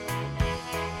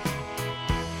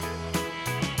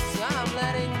 So I'm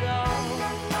letting go.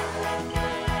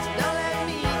 So don't let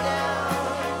me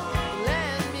down.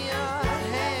 Lend me your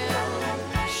hand.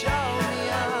 Show me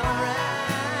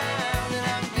around. And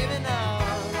I'm giving up.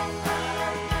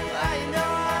 I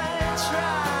know I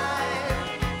tried,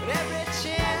 but every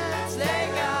chance they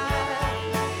got,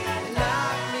 they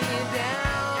knocked me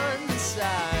down to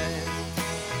size.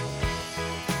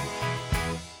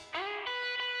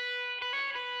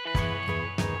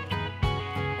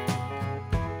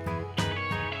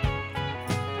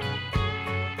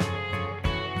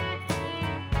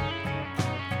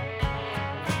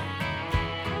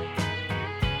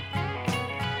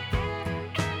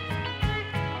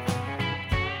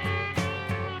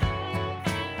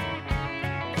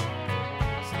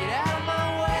 So get out of my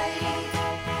way.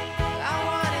 I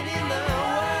want it in the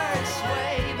worst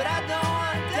way, but I don't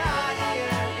want to die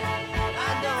here.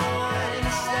 I don't want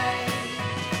to stay.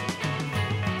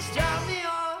 Just drop me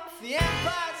off the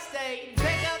Empire State and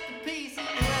pick up the pieces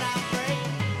when I break.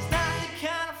 It's not the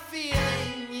kind of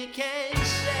feeling you can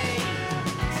shake.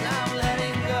 So I'm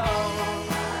letting go.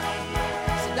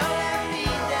 So don't let me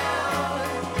down.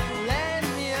 Lend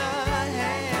me a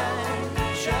hand.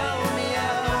 Show me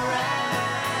around.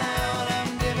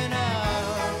 I'm giving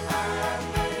up.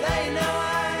 They know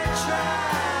I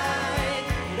tried,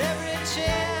 but every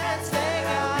chance they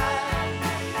got,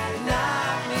 they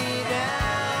knocked me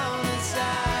down to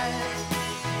size.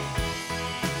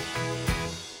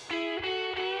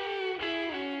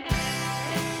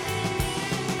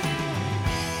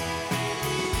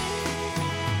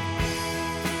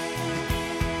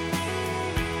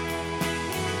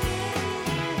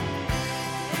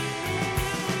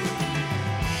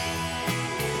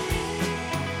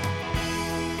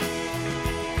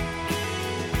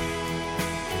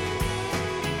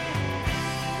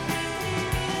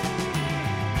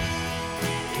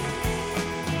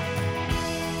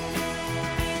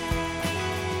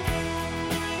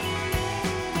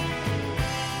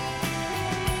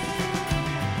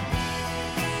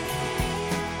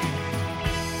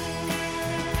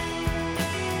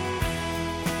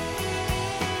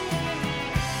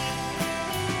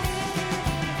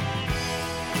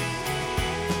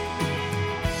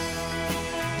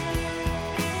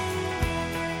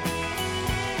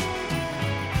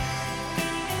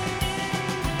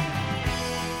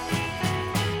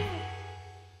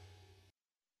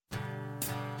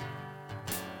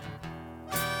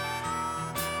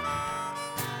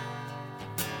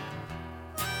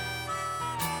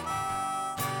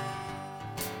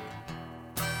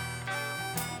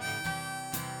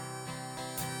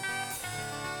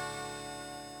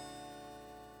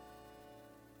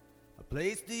 I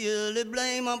place the early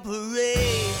blame on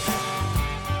parade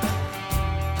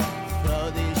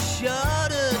for this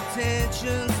short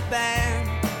attention span.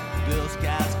 Girl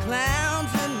Scouts, clowns,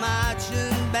 and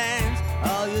marching bands.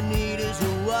 All you need is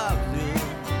a walkthrough.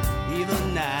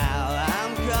 Even now,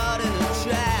 I'm caught in a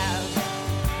trap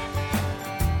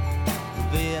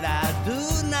that I do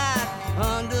not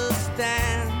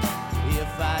understand.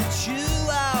 If I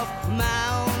chew off my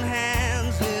own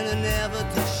hands in an effort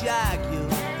to shock you,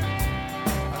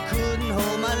 I couldn't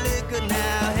hold my liquor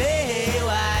now. Hey,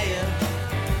 why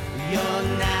you're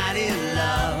not in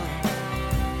love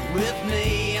with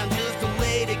me? I'm just a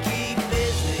way to keep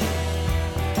busy,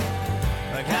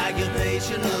 a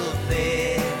calculation of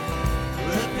therapy.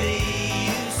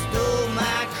 You stole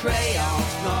my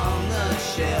crayons from the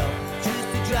shelf just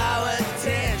to draw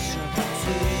attention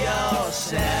to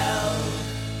yourself.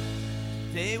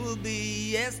 Today will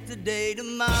be yesterday,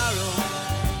 tomorrow.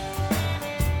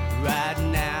 Right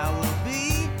now will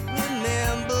be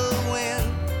remember when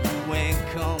you went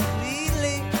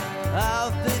completely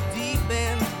off the deep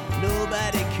end.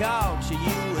 Nobody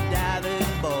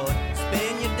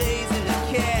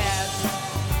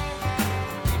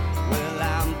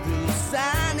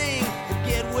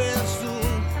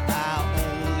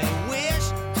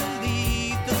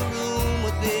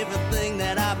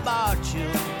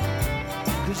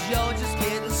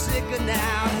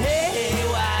now. Hey,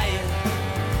 why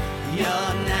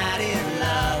you're not in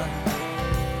love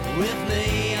with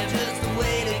me? I'm just a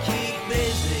way to keep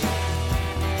busy,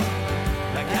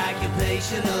 like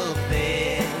occupational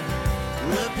therapy.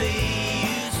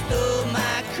 You stole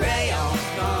my crayons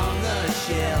from the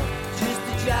shelf just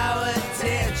to draw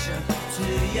attention to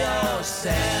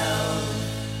yourself.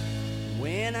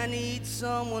 When I need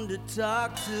someone to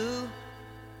talk to,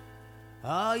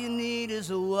 all you need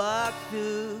is a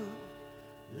walkthrough.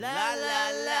 La la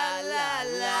la la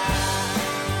la.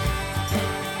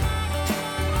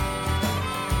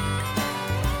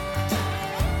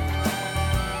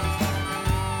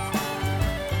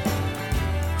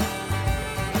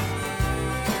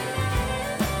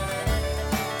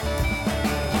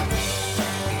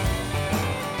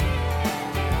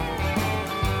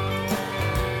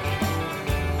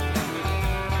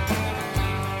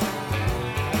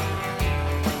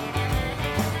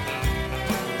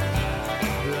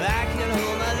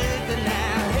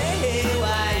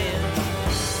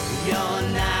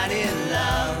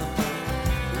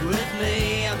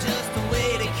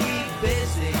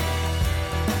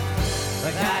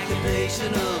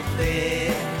 Occupational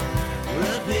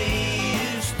therapy.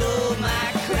 You stole my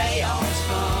crayons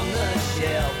from the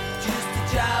shelf just to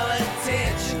draw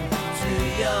attention to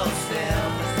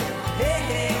yourself. Hey,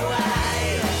 hey, why?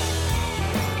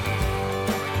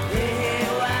 Hey, hey,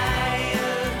 why?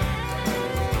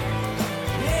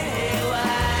 Hey, hey, why?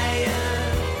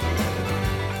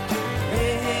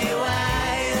 Hey, hey,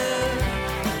 why?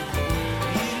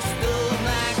 You stole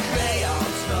my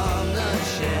crayons from the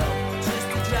shelf.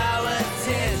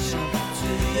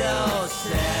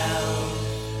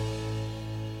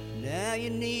 Now you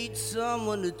need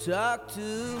someone to talk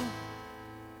to.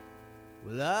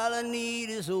 Well, all I need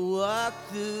is a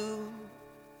walkthrough.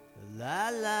 La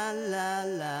la la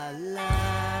la la.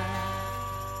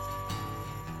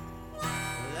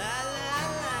 La la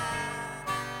la.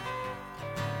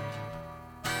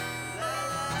 La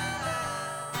la la.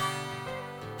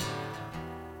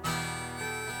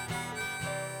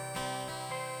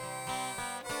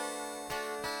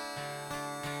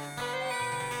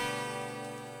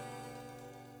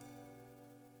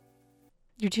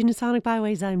 You're tuned to Sonic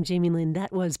Byways. I'm Jamie Lynn.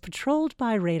 That was Patrolled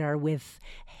by Radar with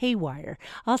Haywire.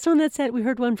 Also in that set, we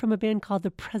heard one from a band called the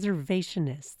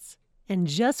Preservationists and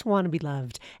Just Want to Be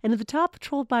Loved. And at the top,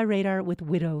 Patrolled by Radar with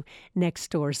Widow Next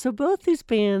Door. So both these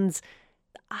bands,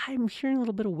 I'm hearing a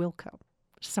little bit of Wilco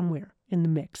somewhere in the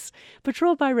mix.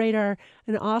 Patrolled by Radar,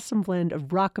 an awesome blend of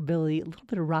rockabilly, a little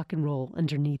bit of rock and roll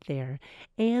underneath there,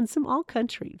 and some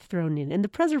all-country thrown in. And the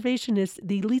Preservationists,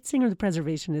 the lead singer of the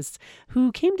Preservationists,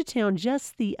 who came to town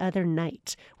just the other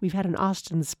night. We've had an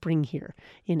Austin Spring here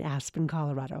in Aspen,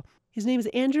 Colorado. His name is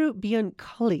Andrew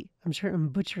Bianculli. I'm sure I'm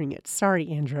butchering it. Sorry,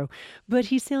 Andrew. But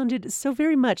he sounded so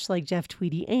very much like Jeff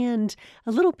Tweedy and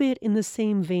a little bit in the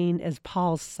same vein as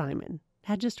Paul Simon.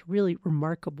 Had just a really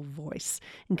remarkable voice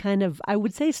and kind of, I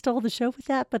would say, stole the show with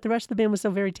that, but the rest of the band was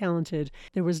so very talented.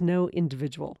 There was no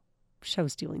individual show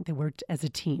stealing. They worked as a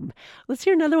team. Let's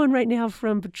hear another one right now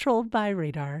from Patrolled by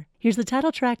Radar. Here's the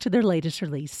title track to their latest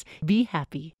release, Be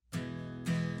Happy.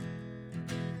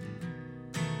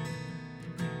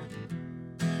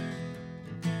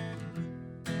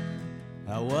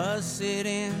 I was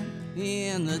sitting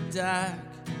in the dark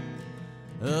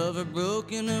of a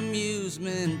broken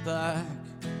amusement park,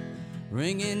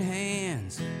 wringing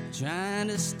hands, trying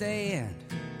to stand,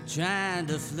 trying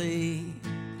to flee.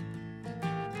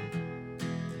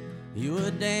 You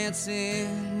were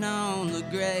dancing on the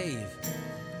grave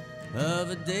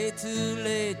of a day too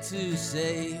late to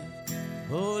save.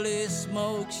 Holy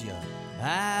smokes, you're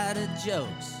out of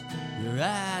jokes, you're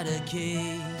out of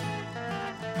key.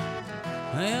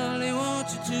 I only want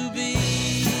you to be.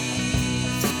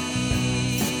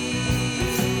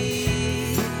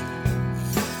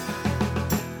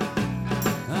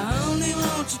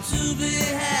 To be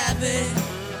happy,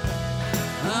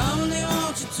 I only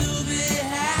want you to be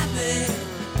happy.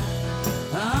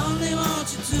 I only want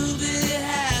you to be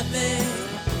happy.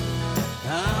 I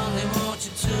only want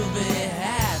you to be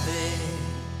happy.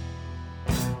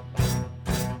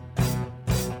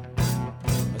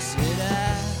 I said I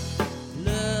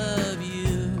love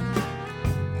you,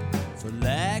 for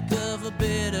lack of a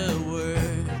better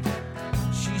word.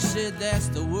 She said that's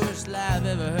the worst lie I've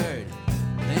ever heard.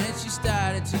 Then she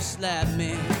started to slap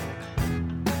me.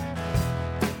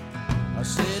 I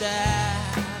said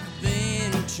I've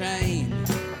been trained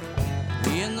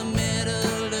in the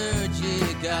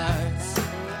metallurgic arts.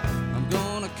 I'm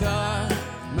gonna carve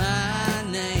my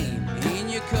name in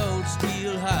your cold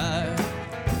steel heart.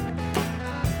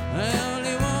 I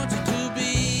only want you to be.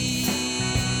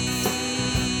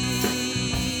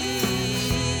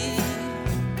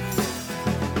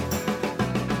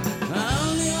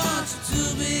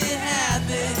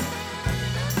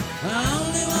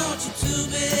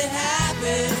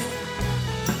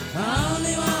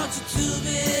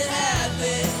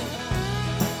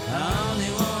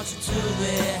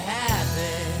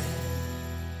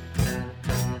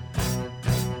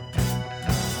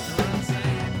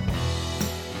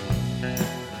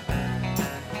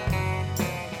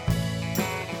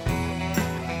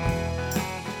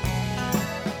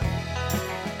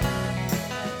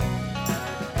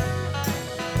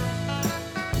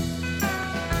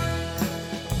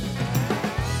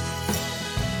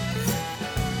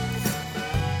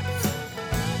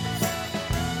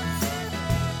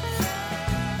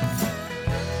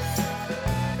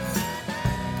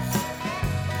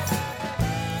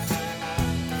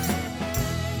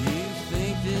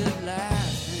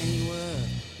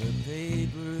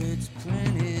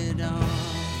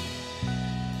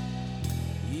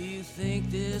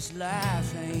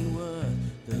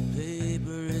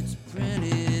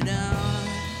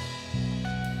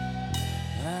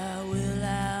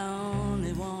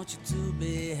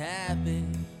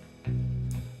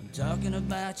 talking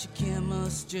about your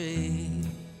chemistry.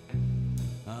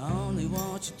 I only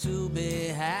want you to be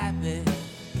happy.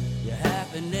 Your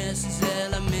happiness is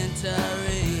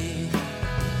elementary.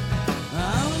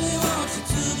 I only want you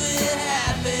to be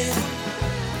happy.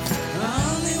 I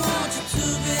only want you to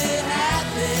be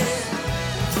happy.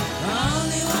 I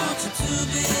only want you to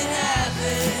be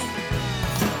happy.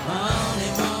 I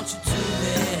only want you to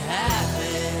be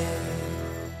happy.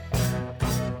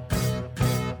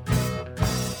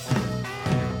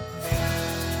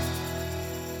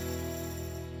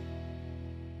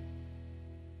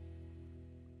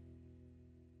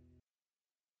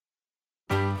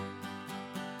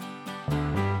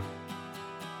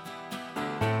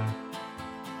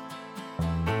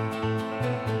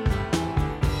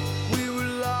 We were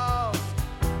lost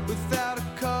without a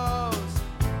cause.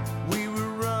 We were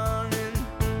running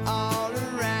all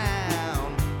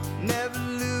around. Never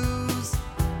lose,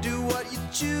 do what you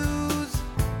choose.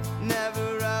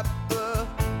 Never up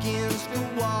against the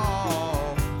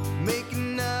wall.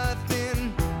 Making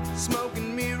nothing,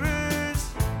 smoking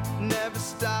mirrors. Never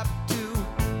stop to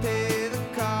pay the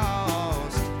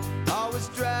cost. Always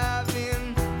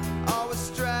driving, always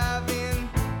striving.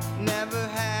 Never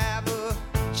have a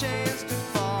chance to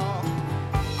fall.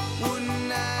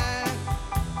 Wouldn't I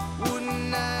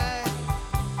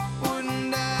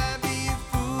be a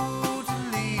fool to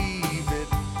leave it?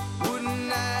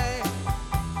 Wouldn't I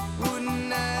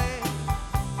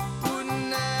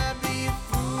be a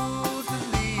fool to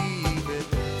leave it?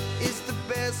 It's the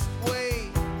best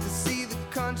way to see the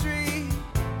country.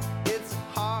 It's a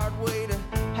hard way to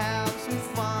have some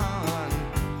fun.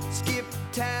 Skip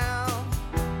town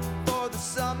for the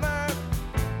summer.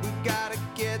 We gotta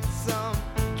get some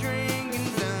drinking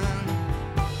done.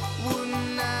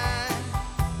 Wouldn't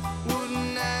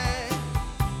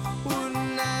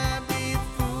I be a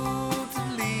fool to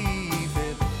leave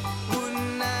it?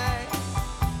 Wouldn't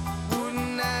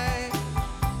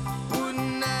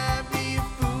I be a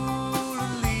fool to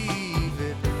leave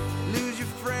it? Lose your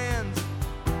friends,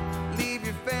 leave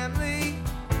your family.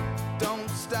 Don't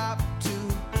stop to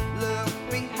look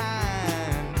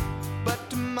behind. But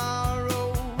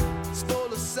tomorrow's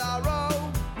full of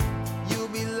sorrow. You'll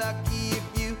be lucky if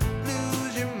you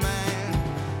lose your mind.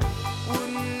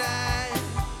 Wouldn't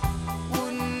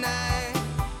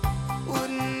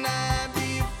I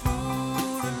be a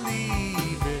fool to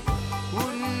leave it?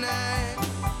 Wouldn't I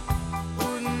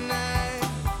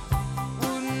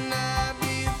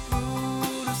be a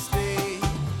fool to stay?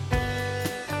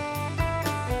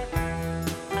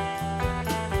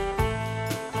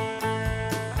 Wouldn't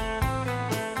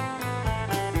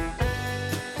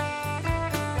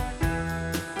I be a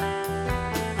fool to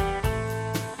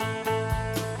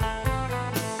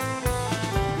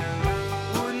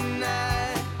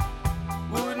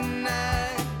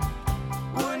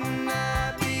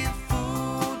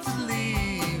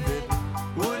it?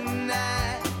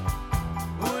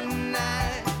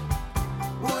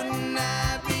 Wouldn't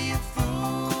I be a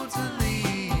fool to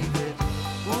leave it?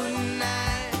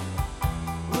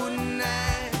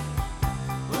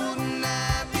 Wouldn't I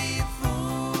be a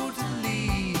fool to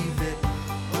leave it?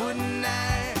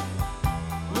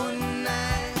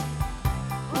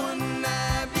 Wouldn't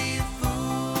I be a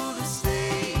fool to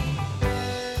stay?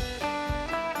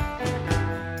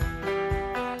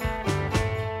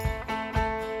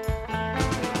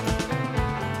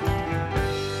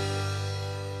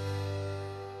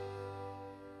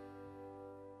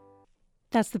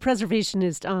 That's the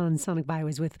Preservationist on Sonic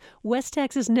Byways with West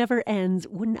Texas Never Ends.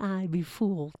 Wouldn't I be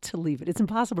fool to leave it? It's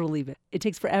impossible to leave it. It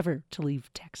takes forever to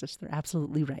leave Texas. They're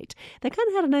absolutely right. That kind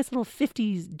of had a nice little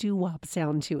 50s doo-wop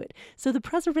sound to it. So the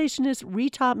Preservationists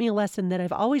retaught me a lesson that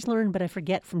I've always learned, but I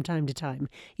forget from time to time.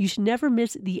 You should never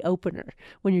miss the opener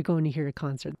when you're going to hear a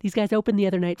concert. These guys opened the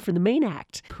other night for the main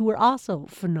act, who were also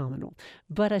phenomenal.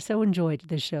 But I so enjoyed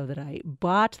this show that I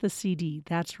bought the CD.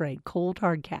 That's right, cold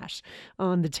hard cash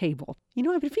on the table. You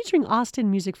know, I've been featuring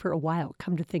Austin music for a while,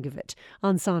 come to think of it,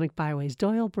 on Sonic Byways.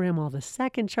 Doyle Bramwell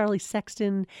II, Charlie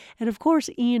Sexton, and of course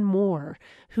Ian Moore,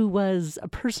 who was a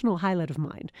personal highlight of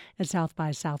mine at South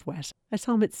by Southwest. I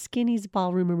saw him at Skinny's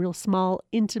Ballroom, a real small,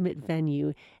 intimate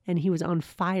venue, and he was on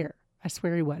fire. I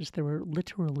swear he was. There were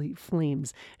literally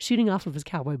flames shooting off of his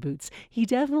cowboy boots. He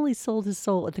definitely sold his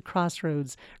soul at the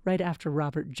Crossroads right after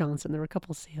Robert Johnson. There were a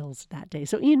couple sales that day.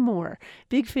 So Ian Moore,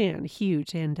 big fan,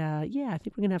 huge. And yeah, I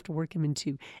think we're going to have to work him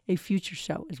into a future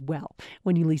show as well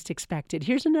when you least expect it.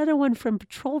 Here's another one from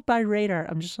Patrolled by Radar.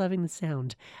 I'm just loving the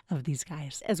sound of these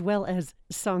guys, as well as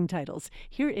song titles.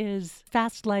 Here is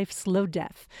Fast Life, Slow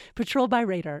Death, Patrolled by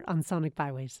Radar on Sonic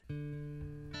Byways.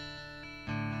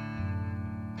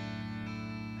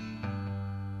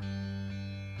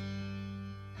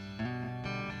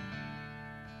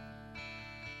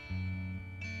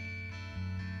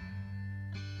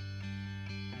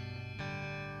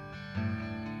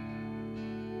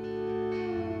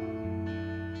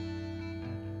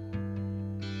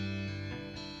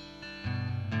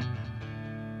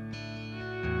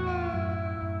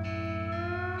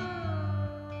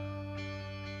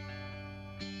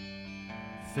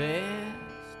 Fast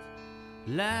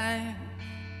life,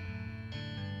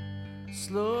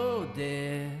 slow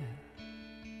death,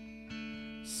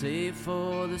 save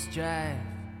for the strife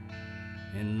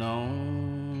and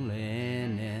loneliness.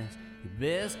 You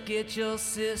best get your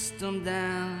system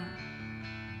down,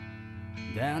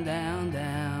 down, down,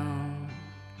 down.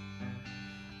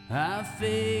 I've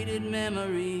faded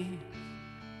memories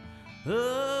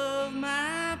of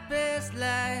my best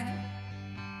life.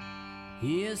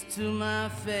 Here's to my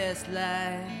fast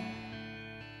life,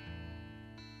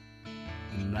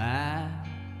 my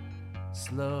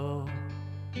slow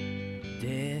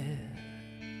death.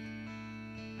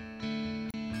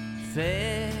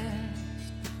 Fast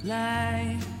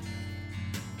life,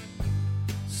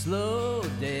 slow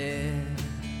death.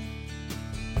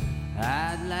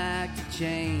 I'd like to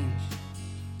change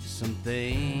some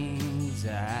things,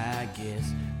 I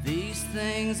guess. These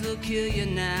things will kill you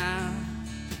now.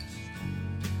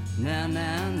 Now,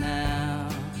 now, now.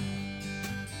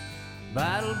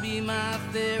 Bottle be my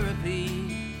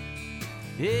therapy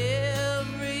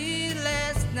every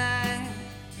last night.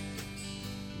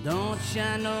 Don't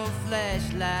shine no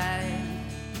flashlight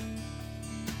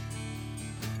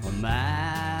on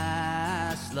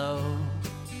my slow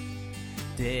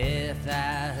death.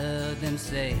 I heard them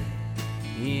say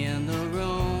in the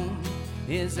room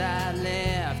as I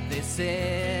left, they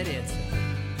said it's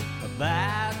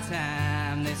about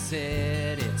time. They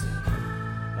said it's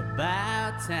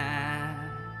about time.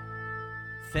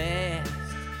 Fast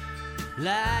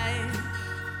life,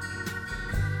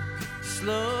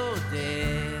 slow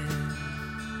death,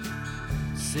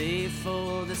 save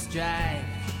for the strife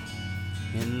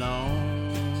and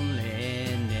loneliness.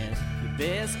 You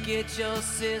best get your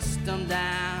system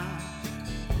down,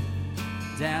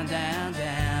 down, down,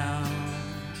 down.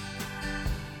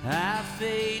 I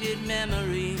faded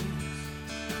memories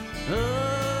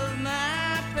of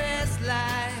my best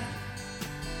life.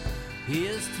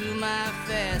 Here's to my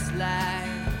fast life,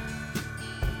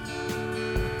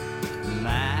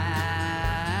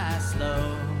 my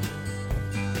slow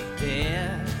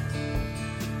death,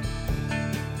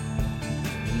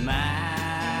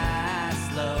 my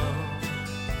slow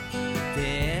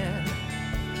death,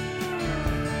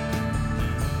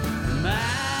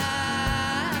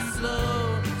 my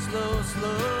slow, slow,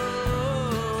 slow.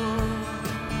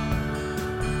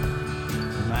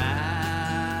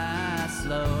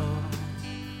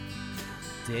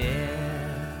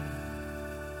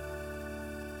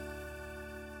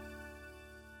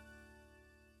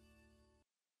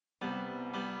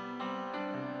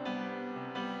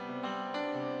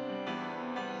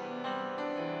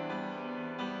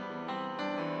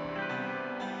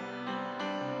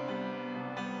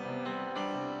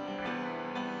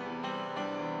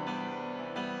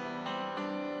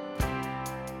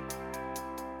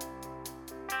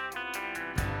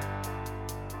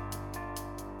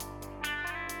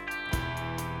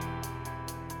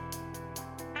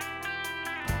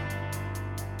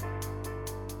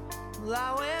 Well, I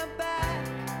went back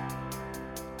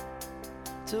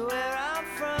to where I'm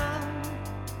from,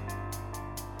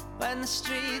 when the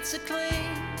streets are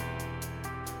clean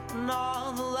and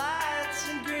all the lights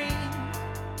are green.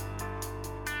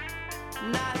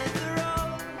 And I hit the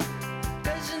road,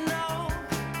 'cause you know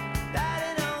that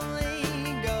it only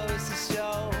goes to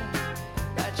show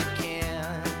that you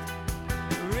can't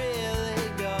really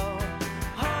go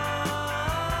home.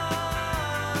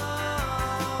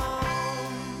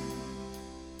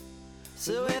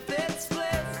 So if it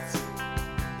splits,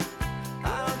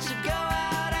 why don't you go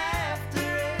out after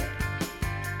it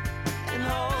and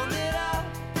hold it up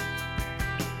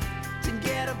to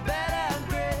get a better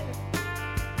grip?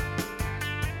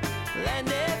 And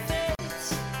if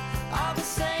it's all the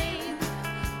same,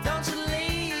 don't you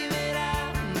leave it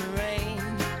out in the rain,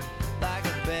 like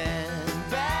a bent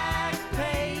back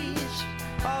page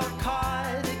or a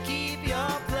card to keep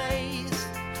your place.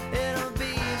 It'll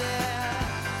be there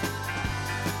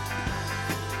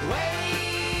waiting.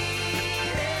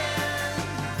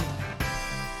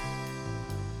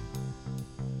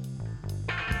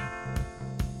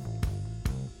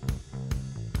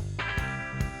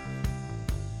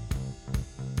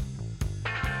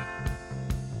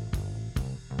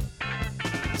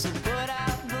 So put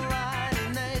out the light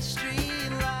in the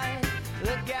street light.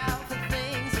 Look out for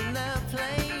things in the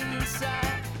plain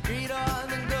sight. Greet all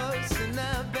the ghosts in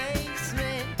the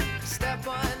basement. Step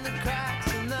on the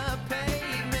cracks in the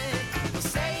pavement. Well,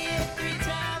 say it 3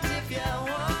 times if you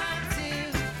want to.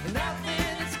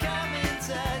 Nothing is coming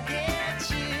to get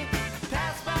you.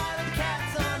 Pass by the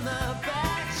cats on the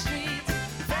back streets.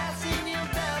 Fasten your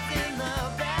belt in the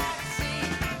back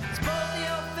seat. Spoil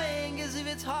your fingers if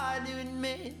it's hard to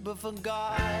admit. for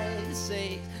God's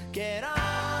sake, get on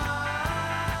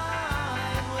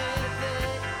with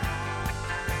it.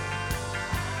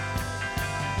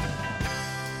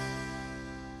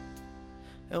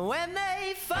 And when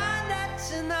they find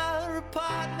us in our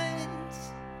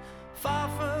apartments, far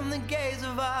from the gaze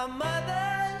of our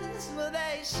mothers, will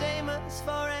they shame us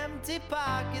for empty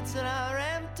pockets and our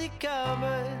empty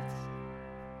cupboards?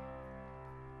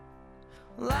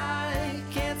 Well, I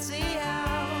can't see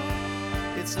how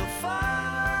it's so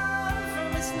far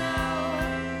from us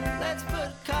now. Let's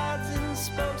put cards in the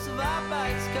spokes of our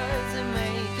bikes, 'cause they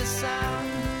make a sound.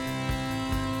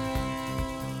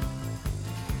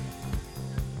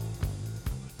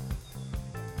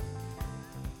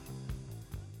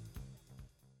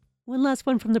 One last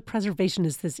one from the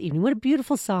Preservationists this evening. What a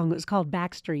beautiful song. It was called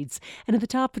Backstreets. And at the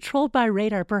top, Patrolled by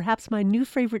Radar, perhaps my new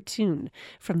favorite tune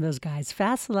from those guys,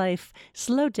 Fast Life,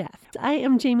 Slow Death. I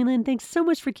am Jamie Lynn. Thanks so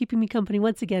much for keeping me company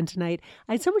once again tonight.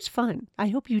 I had so much fun. I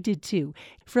hope you did too.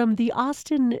 From the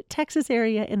Austin, Texas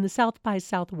area in the South by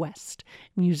Southwest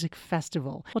Music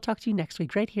Festival. We'll talk to you next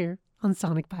week right here on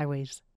Sonic Byways.